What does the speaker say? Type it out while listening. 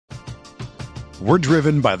We're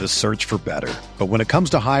driven by the search for better. But when it comes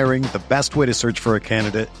to hiring, the best way to search for a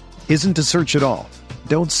candidate isn't to search at all.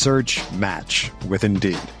 Don't search, match with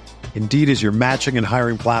Indeed. Indeed is your matching and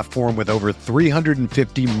hiring platform with over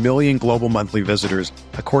 350 million global monthly visitors,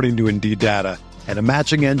 according to Indeed data, and a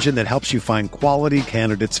matching engine that helps you find quality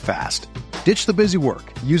candidates fast. Ditch the busy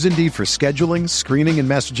work. Use Indeed for scheduling, screening, and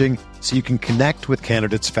messaging so you can connect with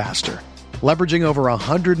candidates faster. Leveraging over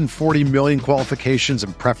 140 million qualifications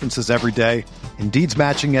and preferences every day, Indeed's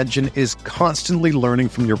matching engine is constantly learning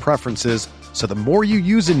from your preferences, so the more you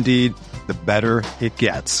use Indeed, the better it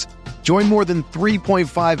gets. Join more than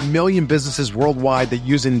 3.5 million businesses worldwide that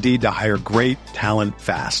use Indeed to hire great talent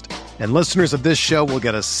fast. And listeners of this show will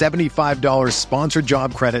get a $75 sponsored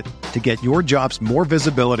job credit to get your jobs more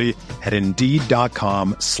visibility at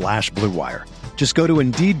Indeed.com/Blue Wire. Just go to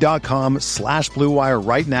Indeed.com/Blue Wire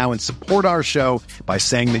right now and support our show by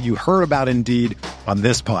saying that you heard about Indeed on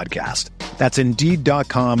this podcast. That's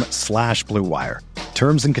Indeed.com/Blue Wire.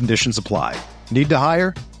 Terms and conditions apply. Need to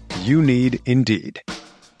hire? You need Indeed.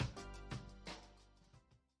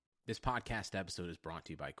 This podcast episode is brought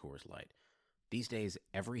to you by Coors Light. These days,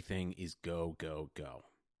 everything is go, go, go.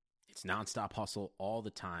 It's nonstop hustle all the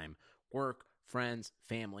time. Work, friends,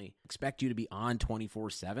 family. Expect you to be on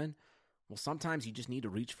 24/7? Well, sometimes you just need to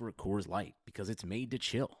reach for a Coors Light because it's made to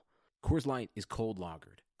chill. Coors Light is cold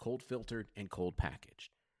lagered, cold filtered, and cold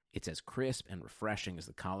packaged. It's as crisp and refreshing as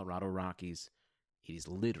the Colorado Rockies. It is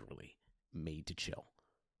literally made to chill.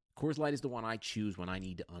 Coors Light is the one I choose when I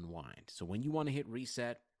need to unwind. So when you want to hit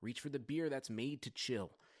reset, reach for the beer that's made to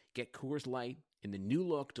chill. Get Coors Light in the new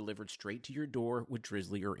look delivered straight to your door with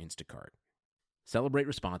Drizzly or Instacart. Celebrate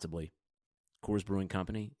responsibly. Coors Brewing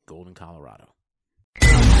Company, Golden, Colorado.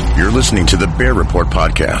 You're listening to the Bear Report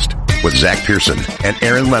podcast with Zach Pearson and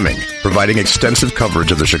Aaron Lemming, providing extensive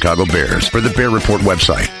coverage of the Chicago Bears for the Bear Report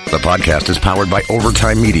website. The podcast is powered by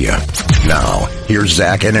Overtime Media. Now, here's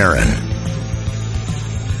Zach and Aaron.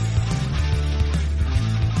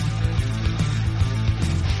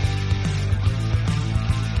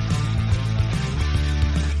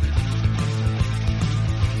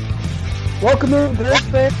 Welcome in, Bears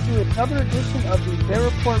fans, to another edition of the Bear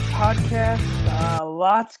Report podcast.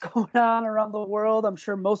 Lots going on around the world. I'm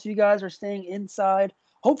sure most of you guys are staying inside,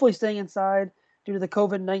 hopefully staying inside due to the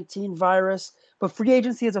COVID-19 virus. But free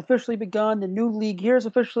agency has officially begun. The new league here has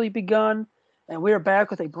officially begun. And we are back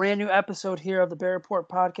with a brand new episode here of the Bear Report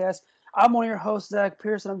podcast. I'm one of your hosts, Zach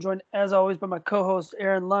Pearson. I'm joined, as always, by my co-host,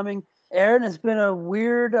 Aaron Lemming. Aaron, it's been a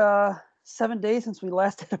weird 7 days since we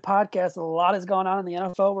last did a podcast. A lot has gone on in the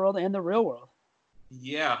NFL world and the real world.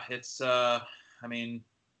 Yeah, it's,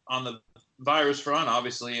 on the virus front,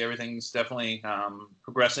 obviously everything's definitely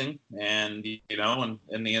progressing. And, in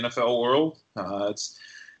the NFL world,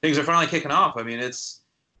 things are finally kicking off. I mean,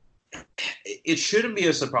 it shouldn't be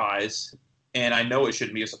a surprise. And I know it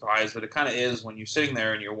shouldn't be a surprise, but it kind of is when you're sitting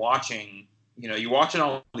there and you're watching, you're watching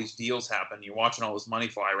all these deals happen. You're watching all this money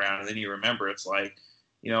fly around. And then you remember it's like,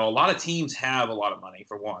 a lot of teams have a lot of money,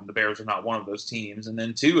 for one. The Bears are not one of those teams. And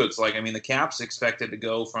then, two, it's like, the cap's expected to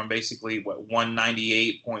go from basically,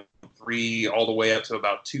 198.3 all the way up to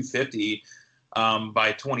about 250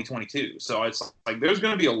 by 2022. So it's like there's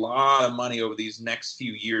going to be a lot of money over these next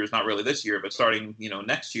few years, not really this year, but starting,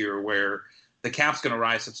 next year, where the cap's going to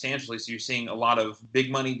rise substantially. So you're seeing a lot of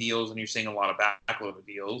big money deals and you're seeing a lot of backloaded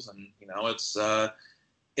deals. And,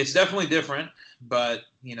 it's definitely different, but,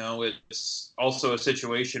 it's also a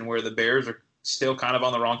situation where the Bears are still kind of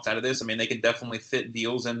on the wrong side of this. They can definitely fit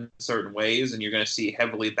deals in certain ways, and you're going to see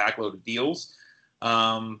heavily backloaded deals.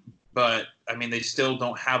 But, they still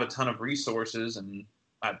don't have a ton of resources, and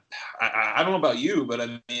I don't know about you, but,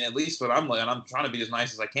 at least what I'm I'm trying to be as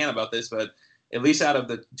nice as I can about this, but at least out of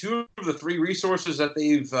the two of the three resources that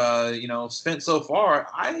they've, spent so far,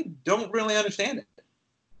 I don't really understand it.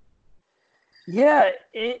 Yeah,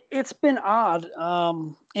 it's been odd.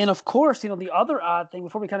 And of course, the other odd thing,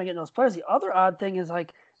 before we kind of get into those players, the other odd thing is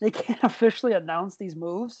they can't officially announce these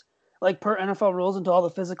moves, per NFL rules, until all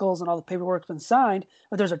the physicals and all the paperwork's been signed.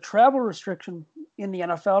 But there's a travel restriction in the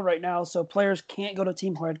NFL right now, so players can't go to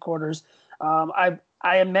team headquarters. I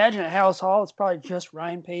imagine at Halas Hall, it's probably just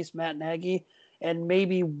Ryan Pace, Matt Nagy, and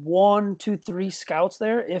maybe 1, 2, 3 scouts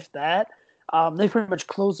there, if that. They pretty much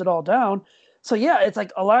closed it all down. So, yeah, it's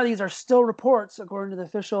like a lot of these are still reports according to the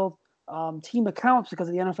official team accounts because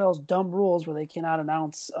of the NFL's dumb rules where they cannot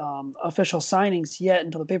announce official signings yet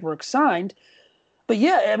until the paperwork's signed. But,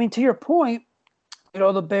 yeah, to your point,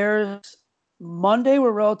 the Bears Monday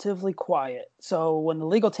were relatively quiet. So when the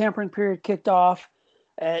legal tampering period kicked off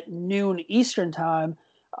at noon Eastern time,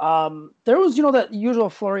 There was, that usual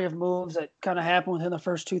flurry of moves that kind of happened within the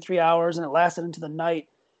first 2-3 hours, and it lasted into the night.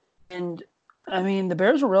 And I mean, the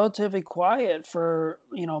Bears were relatively quiet for,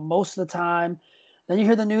 most of the time. Then you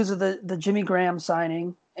hear the news of the Jimmy Graham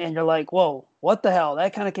signing, and you're like, whoa, what the hell?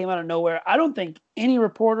 That kind of came out of nowhere. I don't think any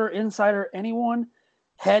reporter, insider, anyone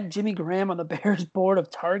had Jimmy Graham on the Bears board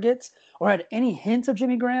of targets or had any hint of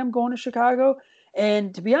Jimmy Graham going to Chicago.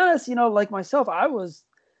 And to be honest, like myself,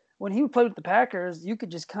 when he played with the Packers, you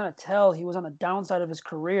could just kind of tell he was on the downside of his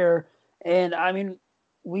career. And I mean,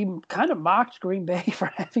 we kind of mocked Green Bay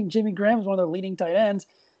for having Jimmy Graham as one of their leading tight ends.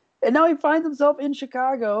 And now he finds himself in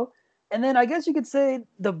Chicago. And then I guess you could say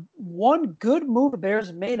the one good move the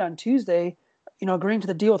Bears made on Tuesday, agreeing to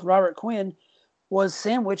the deal with Robert Quinn, was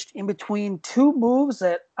sandwiched in between two moves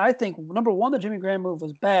that I think, number one, the Jimmy Graham move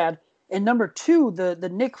was bad. And number two, the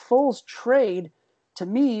Nick Foles trade, to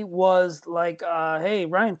me, was like, hey,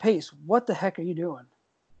 Ryan Pace, what the heck are you doing?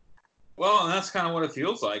 Well, and that's kind of what it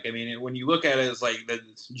feels like. I mean, when you look at it, it's like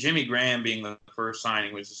Jimmy Graham being the first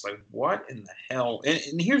signing was just like, what in the hell?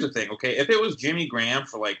 And here's the thing, okay? If it was Jimmy Graham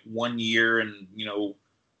for like 1 year and,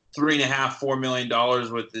 $3.5-4 million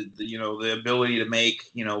with the ability to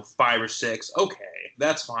make, 5 or 6, okay,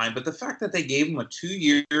 that's fine. But the fact that they gave him a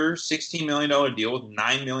 2-year, $16 million deal with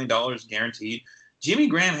 $9 million guaranteed, Jimmy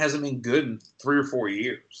Graham hasn't been good in 3 or 4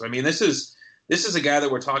 years. I mean, this is a guy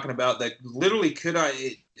that we're talking about that literally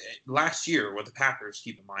last year with the Packers,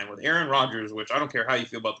 keep in mind, with Aaron Rodgers, which I don't care how you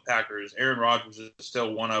feel about the Packers, Aaron Rodgers is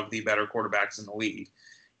still one of the better quarterbacks in the league.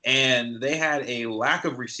 And they had a lack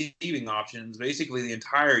of receiving options basically the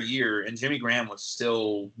entire year, and Jimmy Graham was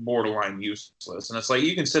still borderline useless. And it's like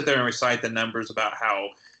you can sit there and recite the numbers about how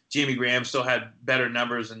Jimmy Graham still had better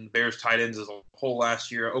numbers than Bears tight ends as a whole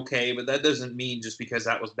last year. Okay, but that doesn't mean just because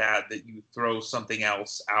that was bad that you throw something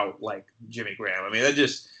else out like Jimmy Graham. I mean,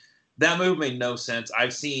 that move made no sense.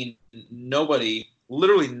 I've seen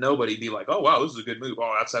literally nobody be like, oh, wow, this is a good move.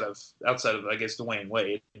 Oh, outside of I guess, Dwayne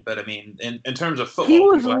Wade. But, I mean, in terms of football. He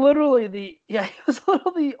was literally the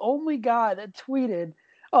only guy that tweeted,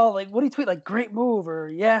 oh, like, what do you tweet? Like, great move or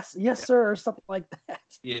yes, sir, or something like that.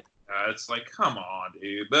 Yeah, it's like, come on,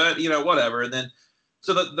 dude. But, whatever. And then,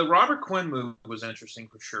 so the Robert Quinn move was interesting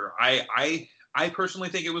for sure. I personally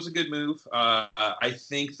think it was a good move. I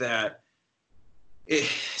think that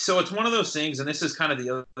so it's one of those things, and this is kind of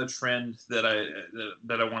the other trend that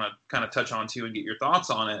I want to kind of touch on too and get your thoughts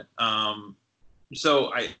on it.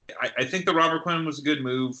 So I think the Robert Quinn was a good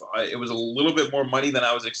move. It was a little bit more money than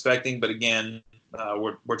I was expecting, but again,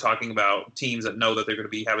 we're talking about teams that know that they're going to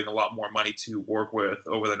be having a lot more money to work with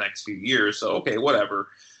over the next few years. So okay, whatever.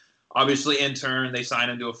 Obviously, in turn, they signed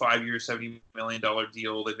him to a 5-year, $70 million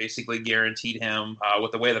deal. They basically guaranteed him,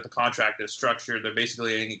 with the way that the contract is structured, they're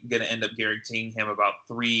basically going to end up guaranteeing him about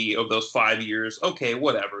 3 of those 5 years. Okay,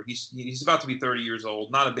 whatever. He's about to be 30 years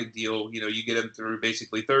old. Not a big deal. You get him through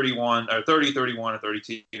basically 30, 31, or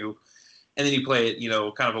 32, and then you play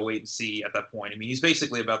it, kind of a wait and see at that point. I mean, he's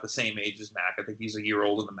basically about the same age as Mac. I think he's a year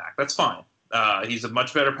older than Mac. That's fine. He's a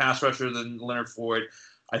much better pass rusher than Leonard Floyd.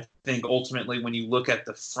 I think ultimately when you look at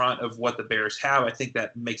the front of what the Bears have, I think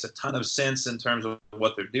that makes a ton of sense in terms of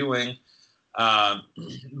what they're doing.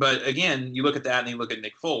 But again, you look at that and you look at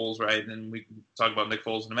Nick Foles, right? And we can talk about Nick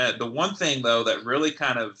Foles in a minute. The one thing, though, that really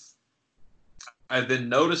kind of I've been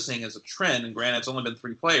noticing as a trend, and granted it's only been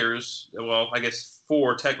 3 players, well, I guess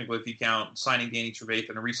 4 technically if you count signing Danny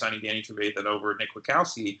Trevathan and re-signing Danny Trevathan over Nick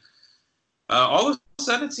Witkowski. All of a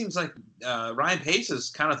sudden, it seems like Ryan Pace has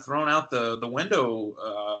kind of thrown out the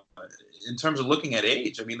window in terms of looking at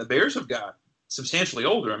age. I mean, the Bears have got substantially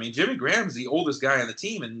older. I mean, Jimmy Graham's the oldest guy on the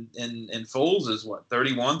team, and Foles is,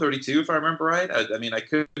 31, 32, if I remember right? I mean, I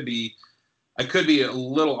could be a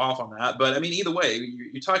little off on that. But, I mean, either way,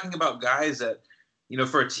 you're talking about guys that,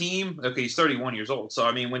 for a team, okay, he's 31 years old. So,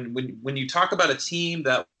 I mean, when you talk about a team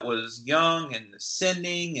that was young and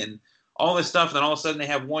ascending and all this stuff, and then all of a sudden they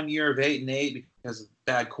have 1 year of 8-8 because of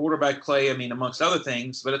bad quarterback play, I mean, amongst other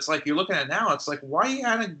things. But it's like you're looking at it now, it's like, why are you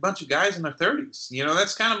adding a bunch of guys in their 30s?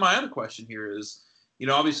 That's kind of my other question here is,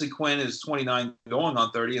 obviously Quinn is 29 going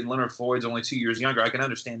on 30, and Leonard Floyd's only 2 years younger. I can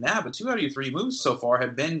understand that, but 2 out of your 3 moves so far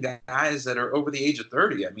have been guys that are over the age of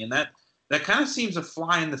 30. I mean, that kind of seems to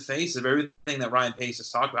fly in the face of everything that Ryan Pace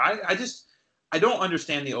has talked about. I don't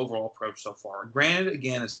understand the overall approach so far. Granted,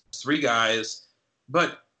 again, it's 3 guys,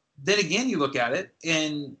 but then again, you look at it,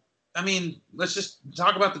 and I mean, let's just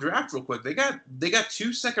talk about the draft real quick. They got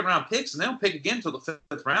 2 second-round picks, and they don't pick again until the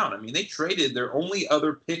 5th round. I mean, they traded their only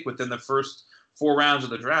other pick within the first 4 rounds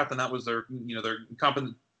of the draft, and that was their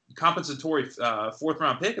compensatory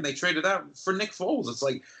 4th-round pick, and they traded that for Nick Foles. It's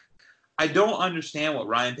like I don't understand what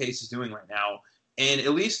Ryan Pace is doing right now. And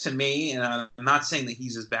at least to me, and I'm not saying that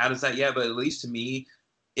he's as bad as that yet, but at least to me,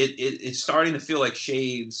 it's starting to feel like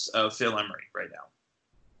shades of Phil Emery right now.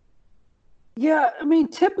 Yeah, I mean,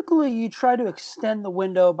 typically you try to extend the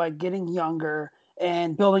window by getting younger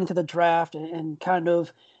and building to the draft and kind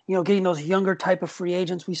of, getting those younger type of free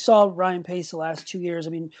agents. We saw Ryan Pace the last 2 years. I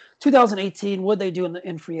mean, 2018, what did they do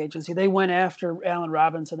in free agency? They went after Allen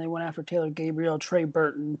Robinson. They went after Taylor Gabriel, Trey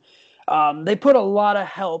Burton. They put a lot of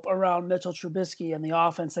help around Mitchell Trubisky and the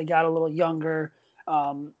offense. They got a little younger.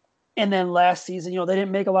 And then last season, they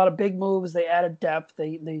didn't make a lot of big moves. They added depth.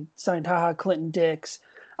 They signed Taha Clinton-Dix,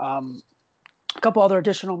 a couple other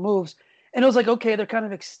additional moves. And it was like, okay, they're kind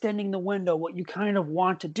of extending the window, what you kind of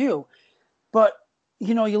want to do. But,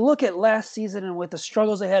 you look at last season and with the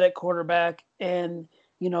struggles they had at quarterback and,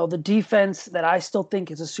 the defense that I still think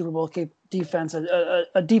is a Super Bowl defense,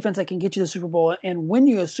 a defense that can get you the Super Bowl and win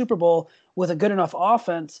you a Super Bowl with a good enough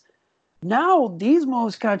offense. Now these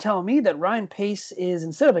moves kind of tell me that Ryan Pace is,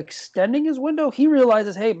 instead of extending his window, he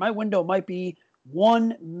realizes, hey, my window might be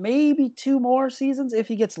 1, maybe 2 more seasons if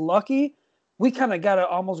he gets lucky. We kind of got to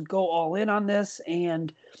almost go all in on this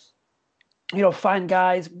and, find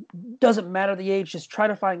guys, doesn't matter the age, just try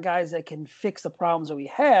to find guys that can fix the problems that we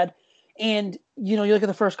had. And, you look at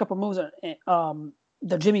the first couple moves,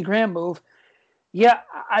 the Jimmy Graham move. Yeah,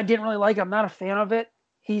 I didn't really like it. I'm not a fan of it.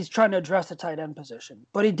 He's trying to address the tight end position,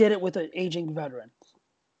 but he did it with an aging veteran.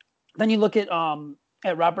 Then you look at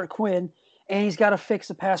Robert Quinn, and he's got to fix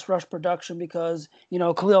the pass rush production because,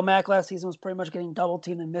 Khalil Mack last season was pretty much getting double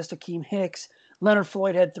teamed and missed Akeem Hicks. Leonard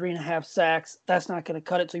Floyd had 3.5 sacks. That's not going to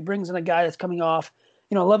cut it. So he brings in a guy that's coming off,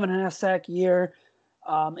 11.5 sack year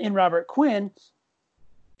in Robert Quinn.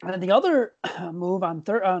 And then the other move on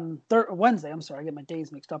Wednesday, I'm sorry, I get my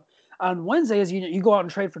days mixed up. On Wednesday is you go out and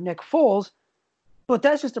trade for Nick Foles, but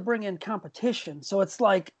that's just to bring in competition. So it's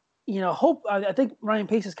like, I think Ryan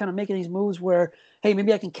Pace is kind of making these moves where, hey,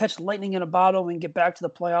 maybe I can catch lightning in a bottle and get back to the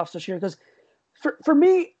playoffs this year. Because for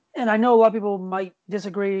me, and I know a lot of people might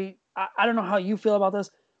disagree, I don't know how you feel about this.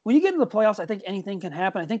 When you get into the playoffs, I think anything can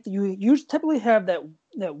happen. I think that you typically have that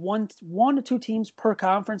one to two teams per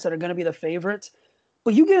conference that are going to be the favorites.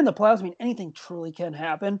 But you get in the playoffs, I mean, anything truly can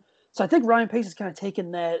happen. So I think Ryan Pace is kind of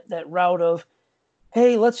taking that route of,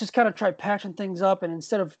 hey, let's just kind of try patching things up. And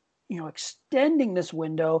instead of, extending this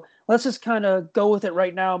window, let's just kind of go with it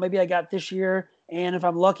right now. Maybe I got this year. And if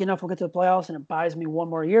I'm lucky enough, we'll get to the playoffs and it buys me one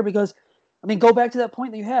more year. Because, go back to that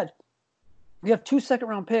point that you had. You have 2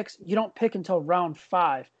 second-round picks. You don't pick until round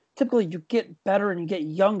 5. Typically, you get better and you get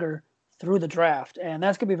younger through the draft. And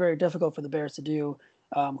that's going to be very difficult for the Bears to do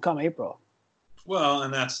come April. Well,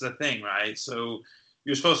 and that's the thing, right? So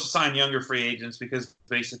you're supposed to sign younger free agents because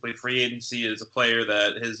basically free agency is a player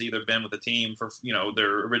that has either been with the team for,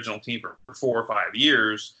 their original team for 4 or 5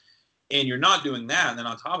 years, and you're not doing that. And then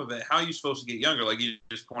on top of it, how are you supposed to get younger? Like you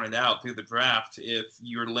just pointed out through the draft, if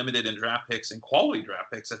you're limited in draft picks and quality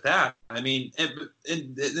draft picks at that. I mean,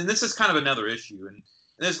 and this is kind of another issue. And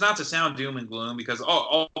it's not to sound doom and gloom because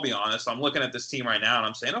I'll be honest, I'm looking at this team right now and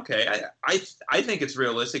I'm saying, okay, I think it's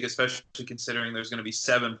realistic, especially considering there's going to be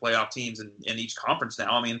 7 playoff teams in each conference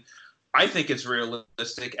now. I mean, I think it's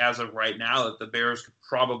realistic as of right now that the Bears could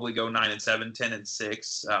probably go 9-7,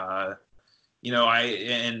 10-6,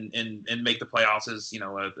 and make the playoffs as,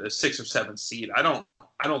 a 6 or 7 seed. I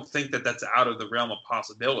don't think that that's out of the realm of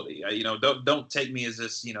possibility. Don't take me as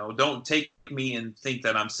this, don't take me and think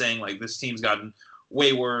that I'm saying like this team's gotten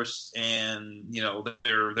way worse and,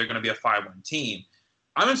 they're going to be a 5-1 team.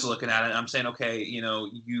 I'm just looking at it and I'm saying, okay,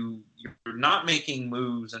 you're not making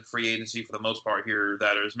moves in free agency for the most part here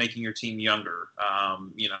that is making your team younger.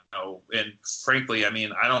 And frankly, I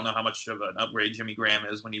mean, I don't know how much of an upgrade Jimmy Graham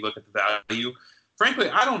is when you look at the value. Frankly,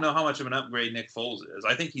 I don't know how much of an upgrade Nick Foles is.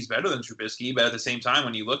 I think he's better than Trubisky, but at the same time,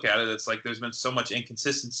 when you look at it, it's like there's been so much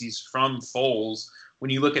inconsistencies from Foles when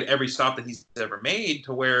you look at every stop that he's ever made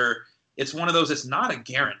to where it's one of those, it's not a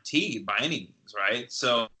guarantee by any means, right?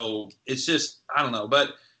 So it's just, I don't know. But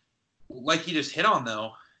like you just hit on,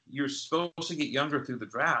 though, you're supposed to get younger through the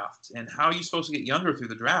draft. And how are you supposed to get younger through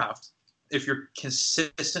the draft if you're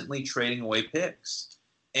consistently trading away picks?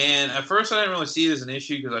 And at first I didn't really see it as an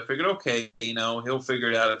issue because I figured, okay, he'll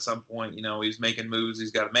figure it out at some point. He's making moves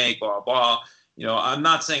he's got to make, blah, blah. I'm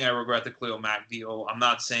not saying I regret the Khalil Mack deal. I'm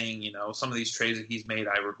not saying, some of these trades that he's made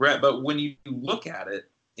I regret. But when you look at it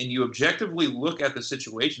and you objectively look at the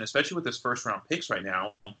situation, especially with his first-round picks right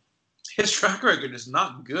now, his track record is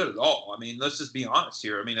not good at all. I mean, let's just be honest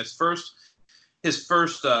here. I mean, his first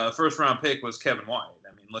first-round pick was Kevin White.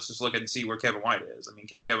 I mean, let's just look and see where Kevin White is. I mean,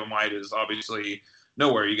 Kevin White is obviously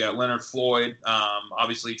nowhere. You got Leonard Floyd,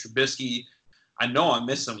 obviously Trubisky. I know I'm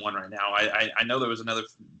missing one right now. I know there was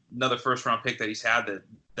another first round pick that he's had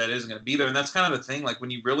that isn't going to be there, and that's kind of the thing. Like when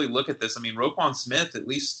you really look at this, I mean, Roquan Smith, at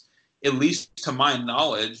least to my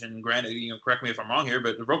knowledge, and granted, correct me if I'm wrong here,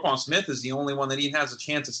 but Roquan Smith is the only one that he has a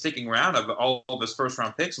chance of sticking around of all of his first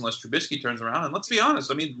round picks, unless Trubisky turns around. And let's be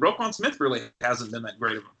honest, I mean, Roquan Smith really hasn't been that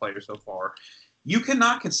great of a player so far. You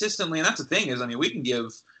cannot consistently, and that's the thing is, I mean, we can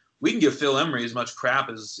give Phil Emery as much crap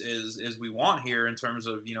as we want here in terms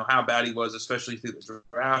of how bad he was, especially through the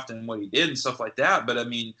draft and what he did and stuff like that. But I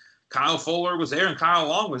mean, Kyle Fuller was there and Kyle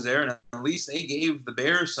Long was there, and at least they gave the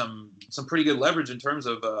Bears some pretty good leverage in terms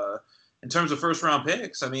of first round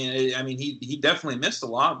picks. I mean, he definitely missed a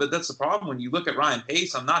lot, but that's the problem when you look at Ryan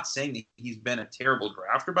Pace. I'm not saying that he's been a terrible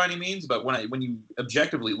drafter by any means, but when you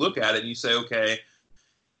objectively look at it and you say, okay,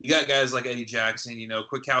 you got guys like Eddie Jackson,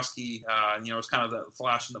 Kwiatkowski, it's kind of the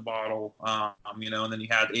flash in the bottle, and then you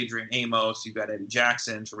had Adrian Amos, you've got Eddie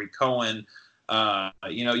Jackson, Tariq Cohen.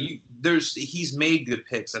 He's made good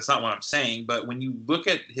picks. That's not what I'm saying. But when you look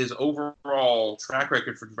at his overall track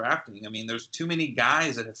record for drafting, I mean, there's too many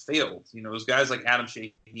guys that have failed. Those guys like Adam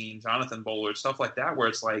Shaheen, Jonathan Bowler, stuff like that, where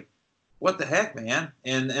it's like, what the heck, man?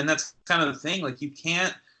 And that's kind of the thing. Like you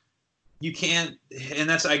can't,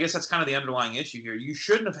 and I guess that's kind of the underlying issue here. You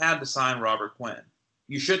shouldn't have had to sign Robert Quinn.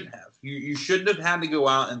 You shouldn't have. You shouldn't have had to go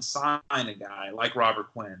out and sign a guy like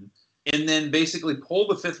Robert Quinn and then basically pull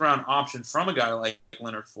the 5th round option from a guy like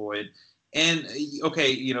Leonard Floyd. And,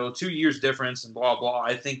 okay, 2 years difference and blah, blah.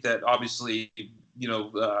 I think that obviously,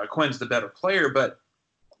 Quinn's the better player, but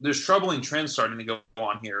there's troubling trends starting to go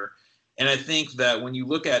on here. And I think that when you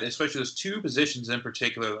look at, especially those 2 positions in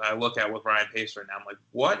particular that I look at with Ryan Pace right now, I'm like,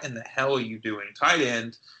 what in the hell are you doing? Tight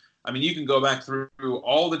end. I mean, you can go back through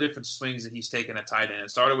all the different swings that he's taken at tight end.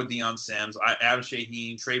 It started with Deion Sims, Adam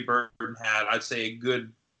Shaheen, Trey Burton had, I'd say, a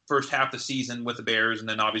good first half of the season with the Bears. And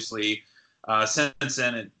then obviously since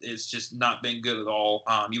then, it's just not been good at all.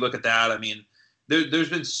 You look at that. I mean, there's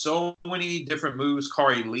been so many different moves.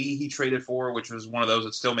 Kari Lee he traded for, which was one of those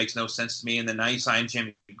that still makes no sense to me. And then now you signed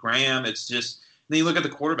Jimmy Graham. It's just – then you look at the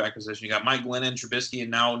quarterback position. You got Mike Glennon, Trubisky,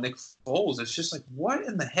 and now Nick Foles. It's just like, what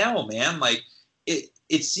in the hell, man? Like,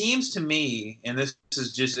 it seems to me, and this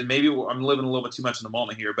is just – and maybe I'm living a little bit too much in the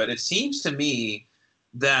moment here, but it seems to me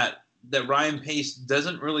that Ryan Pace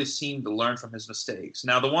doesn't really seem to learn from his mistakes.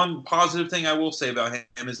 Now, the one positive thing I will say about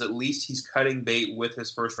him is at least he's cutting bait with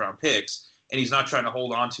his first-round picks. And he's not trying to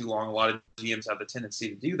hold on too long. A lot of GMs have the tendency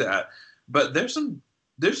to do that. But there's some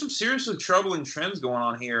seriously troubling trends going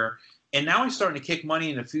on here. And now he's starting to kick money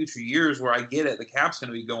into future years where I get it. The cap's going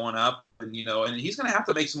to be going up, and he's going to have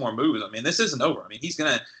to make some more moves. I mean, this isn't over. I mean, he's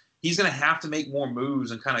going to have to make more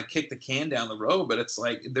moves and kind of kick the can down the road. But it's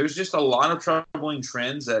like there's just a lot of troubling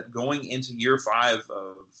trends that going into year 5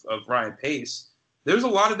 of Ryan Pace, there's a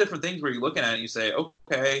lot of different things where you're looking at it and you say,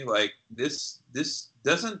 okay, like this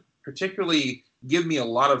doesn't particularly give me a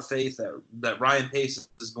lot of faith that Ryan Pace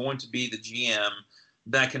is going to be the GM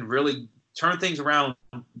that can really turn things around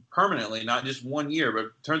permanently, not just 1 year,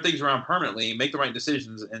 but turn things around permanently, make the right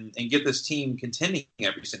decisions, and get this team contending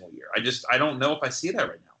every single year. I don't know if I see that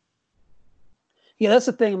right now. Yeah, that's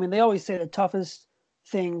the thing. I mean, they always say the toughest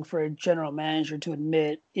thing for a general manager to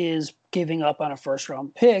admit is giving up on a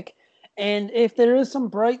first-round pick. And if there is some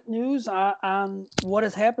bright news on what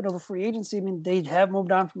has happened over free agency, I mean, they have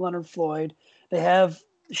moved on from Leonard Floyd. They have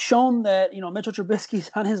shown that, Mitchell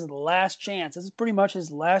Trubisky's on his last chance. This is pretty much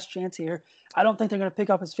his last chance here. I don't think they're going to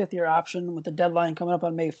pick up his 5th-year option with the deadline coming up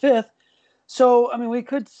on May 5th. So, I mean, we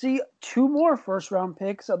could see 2 more first-round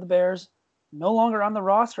picks of the Bears no longer on the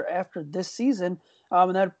roster after this season.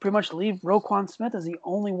 And that would pretty much leave Roquan Smith as the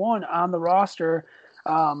only one on the roster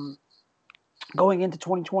going into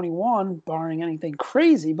 2021, barring anything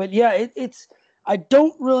crazy. But yeah, I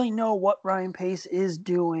don't really know what Ryan Pace is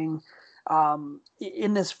doing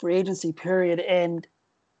in this free agency period. And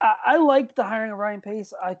I liked the hiring of Ryan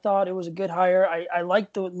Pace. I thought it was a good hire. I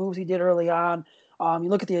liked the moves he did early on. You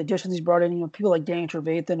look at the additions he's brought in, people like Danny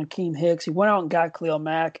Trevathan, Akeem Hicks. He went out and got Khalil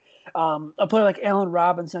Mack. A player like Allen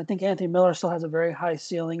Robinson. I think Anthony Miller still has a very high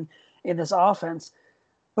ceiling in this offense.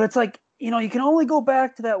 But it's like, you can only go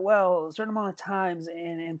back to that well a certain amount of times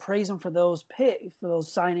and praise him for those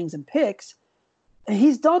signings and picks. And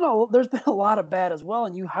he's done there's been a lot of bad as well,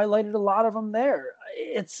 and you highlighted a lot of them there.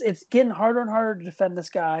 It's getting harder and harder to defend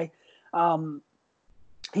this guy.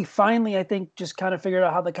 He finally, I think, just kind of figured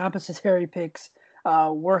out how the compensatory picks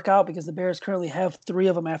work out because the Bears currently have 3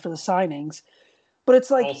 of them after the signings. But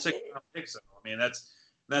it's like all 6 round picks. I mean, that's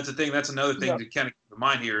the thing. That's another thing to kind of keep in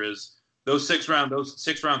mind here is those 6 round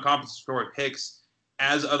compensatory picks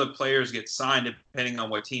as other players get signed, depending on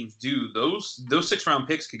what teams do, those 6th-round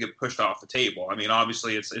picks could get pushed off the table. I mean,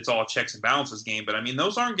 obviously it's all checks and balances game, but I mean,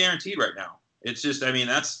 those aren't guaranteed right now. It's just, I mean,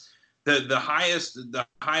 that's the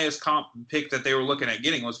highest comp pick that they were looking at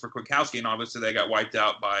getting was for Kwiatkowski, and obviously they got wiped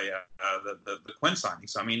out by the Quinn signing.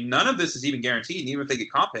 So I mean, none of this is even guaranteed. And even if they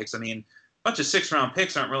get comp picks, I mean, a bunch of 6th-round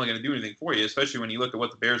picks aren't really going to do anything for you, especially when you look at what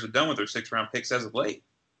the Bears have done with their 6th-round picks as of late.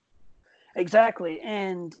 Exactly.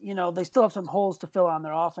 And, they still have some holes to fill on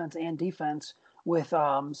their offense and defense with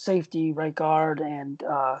safety, right guard, and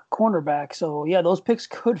cornerback. So, yeah, those picks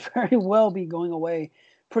could very well be going away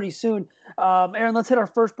pretty soon. Aaron, let's hit our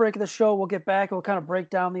first break of the show. We'll get back. We'll kind of break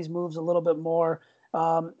down these moves a little bit more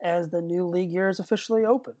as the new league year is officially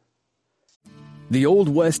open. The Old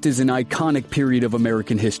West is an iconic period of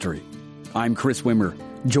American history. I'm Chris Wimmer.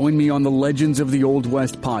 Join me on the Legends of the Old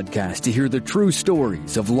West podcast to hear the true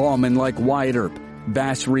stories of lawmen like Wyatt Earp,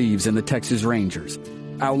 Bass Reeves and the Texas Rangers,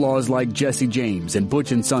 outlaws like Jesse James and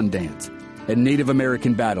Butch and Sundance, and Native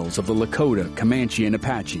American battles of the Lakota, Comanche, and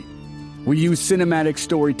Apache. We use cinematic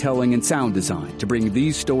storytelling and sound design to bring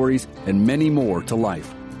these stories and many more to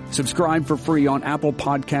life. Subscribe for free on Apple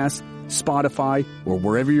Podcasts, Spotify, or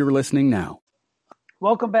wherever you're listening now.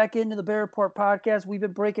 Welcome back into the Bear Report podcast. We've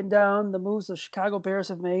been breaking down the moves the Chicago Bears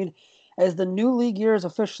have made as the new league year is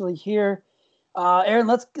officially here. Aaron,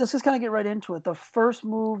 let's just kind of get right into it. The first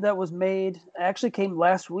move that was made actually came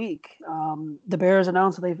last week. The Bears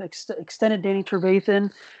announced that they've extended Danny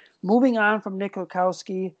Trevathan, moving on from Nick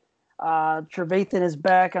Kwiatkowski. Trevathan is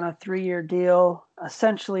back on a 3-year deal,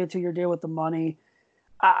 essentially a 2-year deal with the money.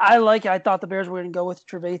 I like it. I thought the Bears were going to go with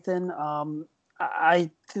Trevathan. I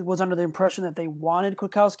was under the impression that they wanted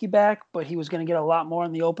Kwiatkowski back, but he was going to get a lot more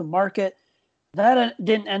in the open market. That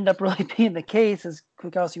didn't end up really being the case as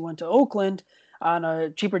Kwiatkowski went to Oakland on a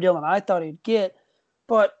cheaper deal than I thought he'd get.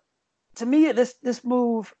 But to me, this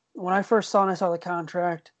move, when I first saw the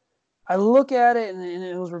contract, I look at it and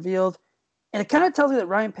it was revealed, and it kind of tells me that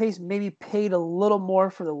Ryan Pace maybe paid a little more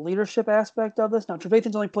for the leadership aspect of this. Now,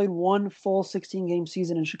 Trevathan's only played one full 16-game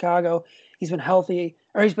season in Chicago. He's been healthy,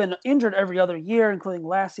 or he's been injured every other year, including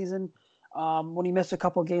last season when he missed a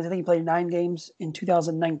couple of games. I think he played 9 games in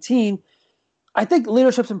 2019. I think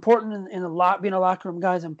leadership's important, and being a locker room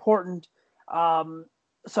guy is important. So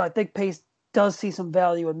I think Pace does see some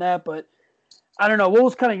value in that, but I don't know. What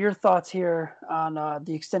was kind of your thoughts here on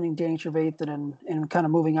the extending Danny Trevathan and kind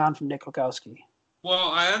of moving on from Nick Kwiatkowski?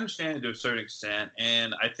 Well, I understand it to a certain extent,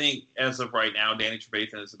 and I think as of right now, Danny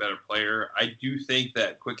Trevathan is a better player. I do think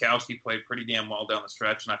that Kwiatkowski played pretty damn well down the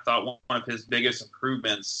stretch, and I thought one of his biggest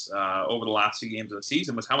improvements over the last 2 games of the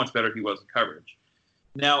season was how much better he was in coverage.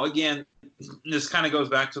 Now, again, this kind of goes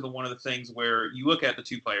back to one of the things where you look at the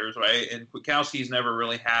 2 players, right, and Kwiatkowski's never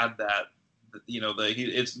really had that.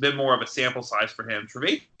 It's been more of a sample size for him.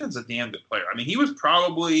 Trevathan's a damn good player. I mean, he was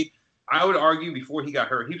probably, I would argue, before he got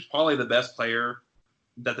hurt, he was probably the best player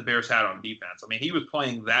that the Bears had on defense. I mean, he was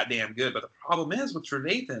playing that damn good. But the problem is with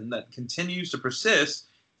Trevathan that continues to persist.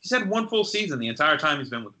 He's had 1 full season the entire time he's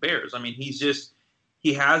been with the Bears. I mean, he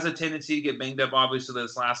has a tendency to get banged up. Obviously,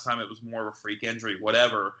 this last time it was more of a freak injury,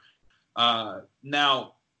 whatever.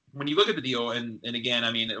 Now, when you look at the deal, and again,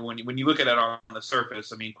 I mean, when you look at it on the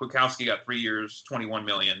surface, I mean, Kwiatkowski got 3 years, $21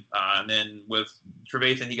 million. And then with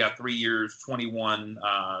Trevathan, he got 3 years,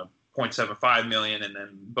 $21.75 million. And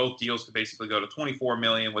then both deals could basically go to $24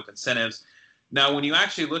 million with incentives. Now, when you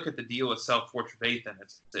actually look at the deal itself for Trevathan,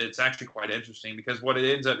 it's actually quite interesting because what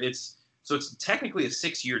it ends up, it's technically a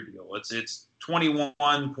 6-year deal. It's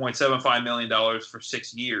 $21.75 million for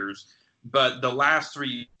 6 years. But the last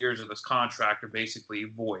 3 years of this contract are basically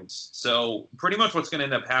voids. So pretty much what's going to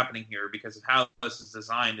end up happening here, because of how this is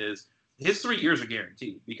designed, is his 3 years are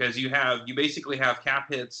guaranteed because you basically have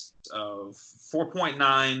cap hits of 4.9,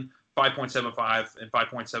 5.75, and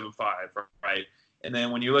 5.75, right? And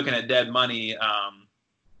then when you're looking at dead money,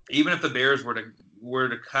 even if the Bears were to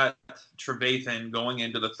cut Trevathan going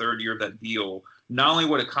into the 3rd year of that deal, not only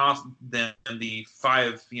would it cost them the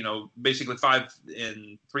basically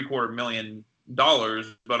 $5.75 million,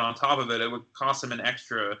 but on top of it, it would cost them an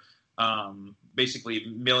extra basically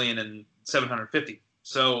 $1,750,000.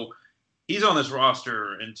 So he's on this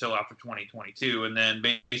roster until after 2022, and then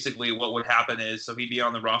basically what would happen is, so he'd be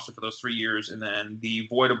on the roster for those 3 years, and then the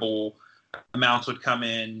voidable amounts would come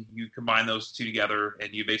in. You combine those 2 together,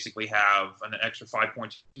 and you basically have an extra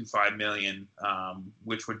 $5.25 million,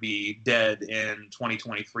 which would be dead in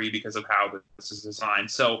 2023 because of how this is designed.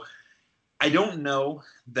 So I don't know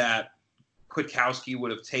that Kwiatkowski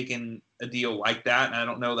would have taken a deal like that, and I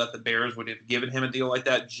don't know that the Bears would have given him a deal like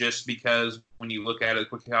that, just because when you look at it,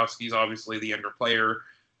 Kwiatkowski's obviously the younger player.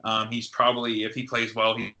 He's probably, if he plays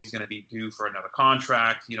well, he's going to be due for another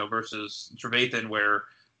contract, versus Trevathan, where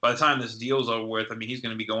by the time this deal's over with, I mean, he's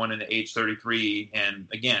going to be going into age 33. And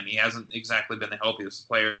again, he hasn't exactly been the healthiest of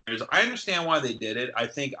players. I understand why they did it. I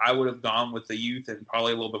think I would have gone with the youth and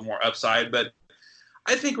probably a little bit more upside. But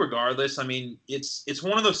I think regardless, I mean, it's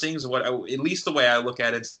one of those things, at least the way I look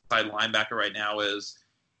at inside linebacker right now is,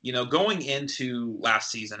 going into last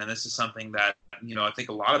season, and this is something that, I think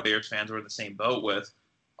a lot of Bears fans were in the same boat with,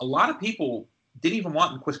 a lot of people didn't even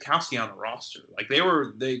want Kwiatkowski on the roster. Like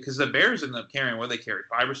because the Bears ended up carrying, they carry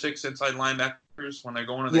 5 or 6 inside linebackers when they're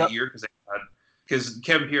going into the year, because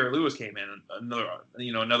Kevin Pierre-Louis came in,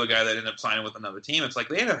 another guy that ended up signing with another team. It's like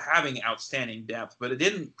they ended up having outstanding depth, but it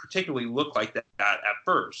didn't particularly look like that at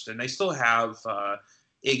first. And they still have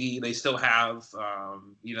Iggy. They still have,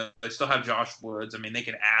 they still have Josh Woods. I mean, they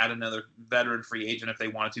can add another veteran free agent if they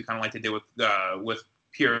wanted to, kind of like they did with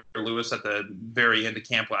Pierre-Louis at the very end of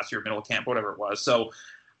camp last year, middle of camp, whatever it was. So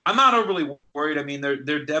I'm not overly worried. I mean,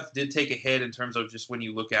 their depth did take a hit in terms of just when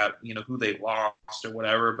you look at, who they lost or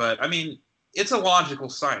whatever. But, I mean, it's a logical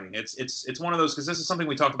signing. It's one of those, because this is something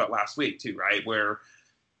we talked about last week too, right, where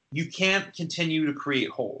you can't continue to create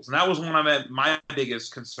holes. And that was one of my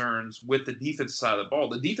biggest concerns with the defense side of the ball.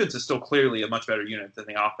 The defense is still clearly a much better unit than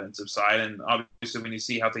the offensive side, and obviously we need to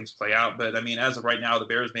see how things play out. But, I mean, as of right now, the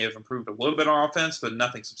Bears may have improved a little bit on offense, but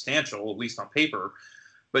nothing substantial, at least on paper.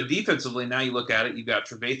 But defensively, now you look at it, you got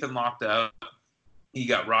Trevathan locked up. You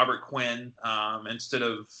got Robert Quinn instead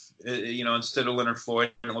of Leonard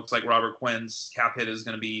Floyd. And it looks like Robert Quinn's cap hit is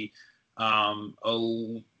going to be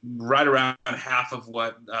right around half of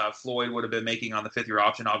what Floyd would have been making on the 5th-year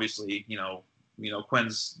option. Obviously,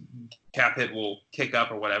 Quinn's cap hit will kick up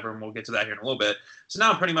or whatever, and we'll get to that here in a little bit. So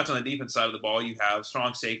now pretty much on the defense side of the ball, you have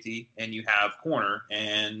strong safety and you have corner.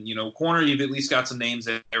 And, corner, you've at least got some names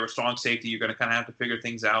there. With strong safety, you're going to kind of have to figure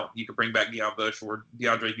things out. You could bring back Deion Bush or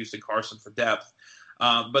DeAndre Houston-Carson for depth.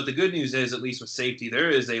 But the good news is, at least with safety, there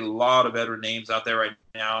is a lot of veteran names out there right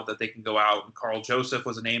now that they can go out. And Carl Joseph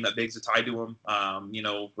was a name that Biggs had tied to him,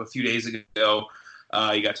 a few days ago.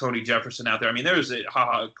 You got Tony Jefferson out there. I mean,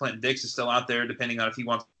 Clinton Dix is still out there, depending on if he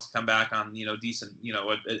wants to come back on, decent,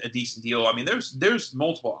 a decent deal. I mean, there's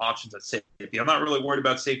multiple options at safety. I'm not really worried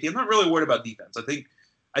about safety. I'm not really worried about defense.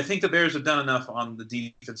 I think the Bears have done enough on the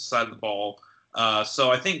defense side of the ball. So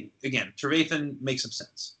I think, again, Trevathan makes some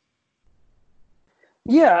sense.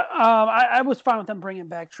 Yeah, I was fine with them bringing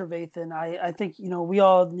back Trevathan. I think, we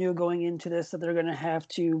all knew going into this that they're going to have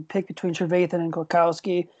to pick between Trevathan and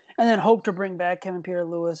Kwiatkowski, and then hope to bring back Kevin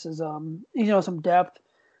Pierre-Louis as, some depth.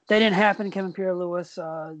 That didn't happen. Kevin Pierre-Louis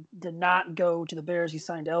did not go to the Bears. He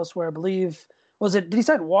signed elsewhere, I believe. Did he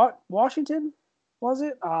sign Washington? Was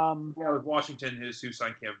it? Yeah, it was Washington who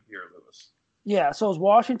signed Kevin Pierre-Louis. Yeah, so it was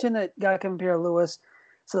Washington that got Kevin Pierre-Louis.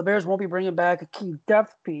 So the Bears won't be bringing back a key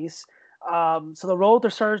depth piece. So the role with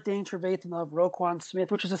their starters, Danny Trevathan of Roquan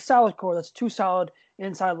Smith, which is a solid core. That's 2 solid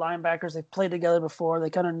inside linebackers. They've played together before.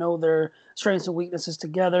 They kind of know their strengths and weaknesses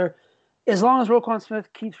together. As long as Roquan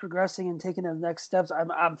Smith keeps progressing and taking the next steps,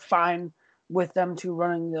 I'm fine with them two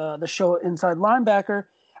running the show inside linebacker.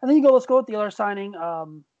 And then let's go with the other signing.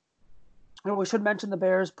 We should mention the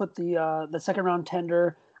Bears put the second round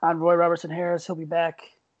tender on Roy Robertson Harris. He'll be back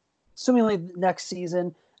assumingly next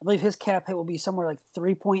season. I believe his cap hit will be somewhere like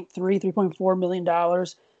 $3.4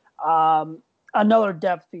 million. Another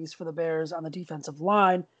depth piece for the Bears on the defensive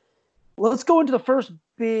line. Let's go into the first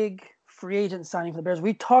big free agent signing for the Bears.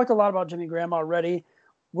 We talked a lot about Jimmy Graham already.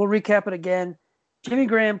 We'll recap it again. Jimmy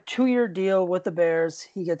Graham, 2-year deal with the Bears.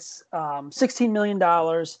 He gets $16 million,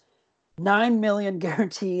 $9 million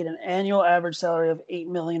guaranteed, an annual average salary of $8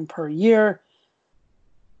 million per year.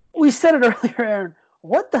 We said it earlier, Aaron.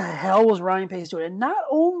 What the hell was Ryan Pace doing? And not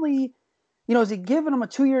only, is he giving him a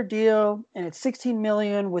 2-year deal and it's $16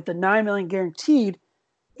 million with the $9 million guaranteed,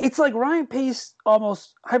 it's like Ryan Pace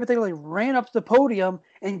almost hypothetically ran up to the podium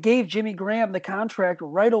and gave Jimmy Graham the contract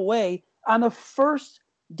right away on the first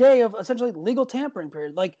day of essentially legal tampering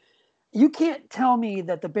period. Like, you can't tell me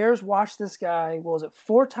that the Bears watched this guy,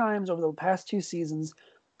 4 times over the past 2 seasons,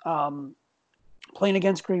 playing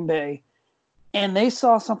against Green Bay, and they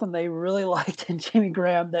saw something they really liked in Jimmy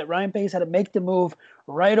Graham, that Ryan Pace had to make the move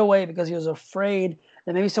right away because he was afraid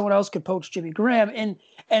that maybe someone else could poach Jimmy Graham.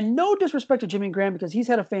 And no disrespect to Jimmy Graham, because he's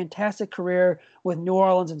had a fantastic career with New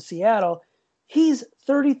Orleans and Seattle. He's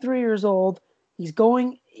 33 years old. He's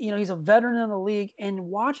going, he's a veteran in the league. And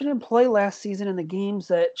watching him play last season in the games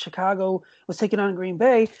that Chicago was taking on Green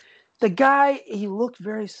Bay, the guy, he looked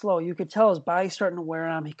very slow. You could tell his body's starting to wear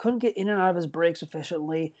on him. He couldn't get in and out of his breaks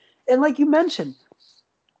efficiently. And like you mentioned,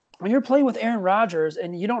 when you're playing with Aaron Rodgers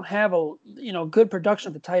and you don't have a good production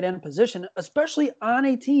at the tight end position, especially on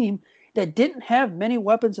a team that didn't have many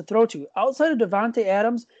weapons to throw to outside of Devontae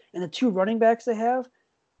Adams and the 2 running backs they have,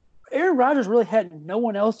 Aaron Rodgers really had no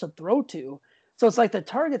one else to throw to. So it's like the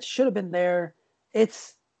targets should have been there.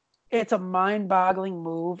 It's a mind-boggling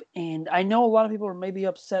move, and I know a lot of people are maybe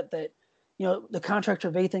upset that the contract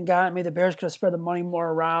Trevathan got, maybe the Bears could have spread the money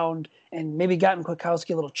more around and maybe gotten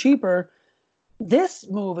Kwiatkowski a little cheaper. This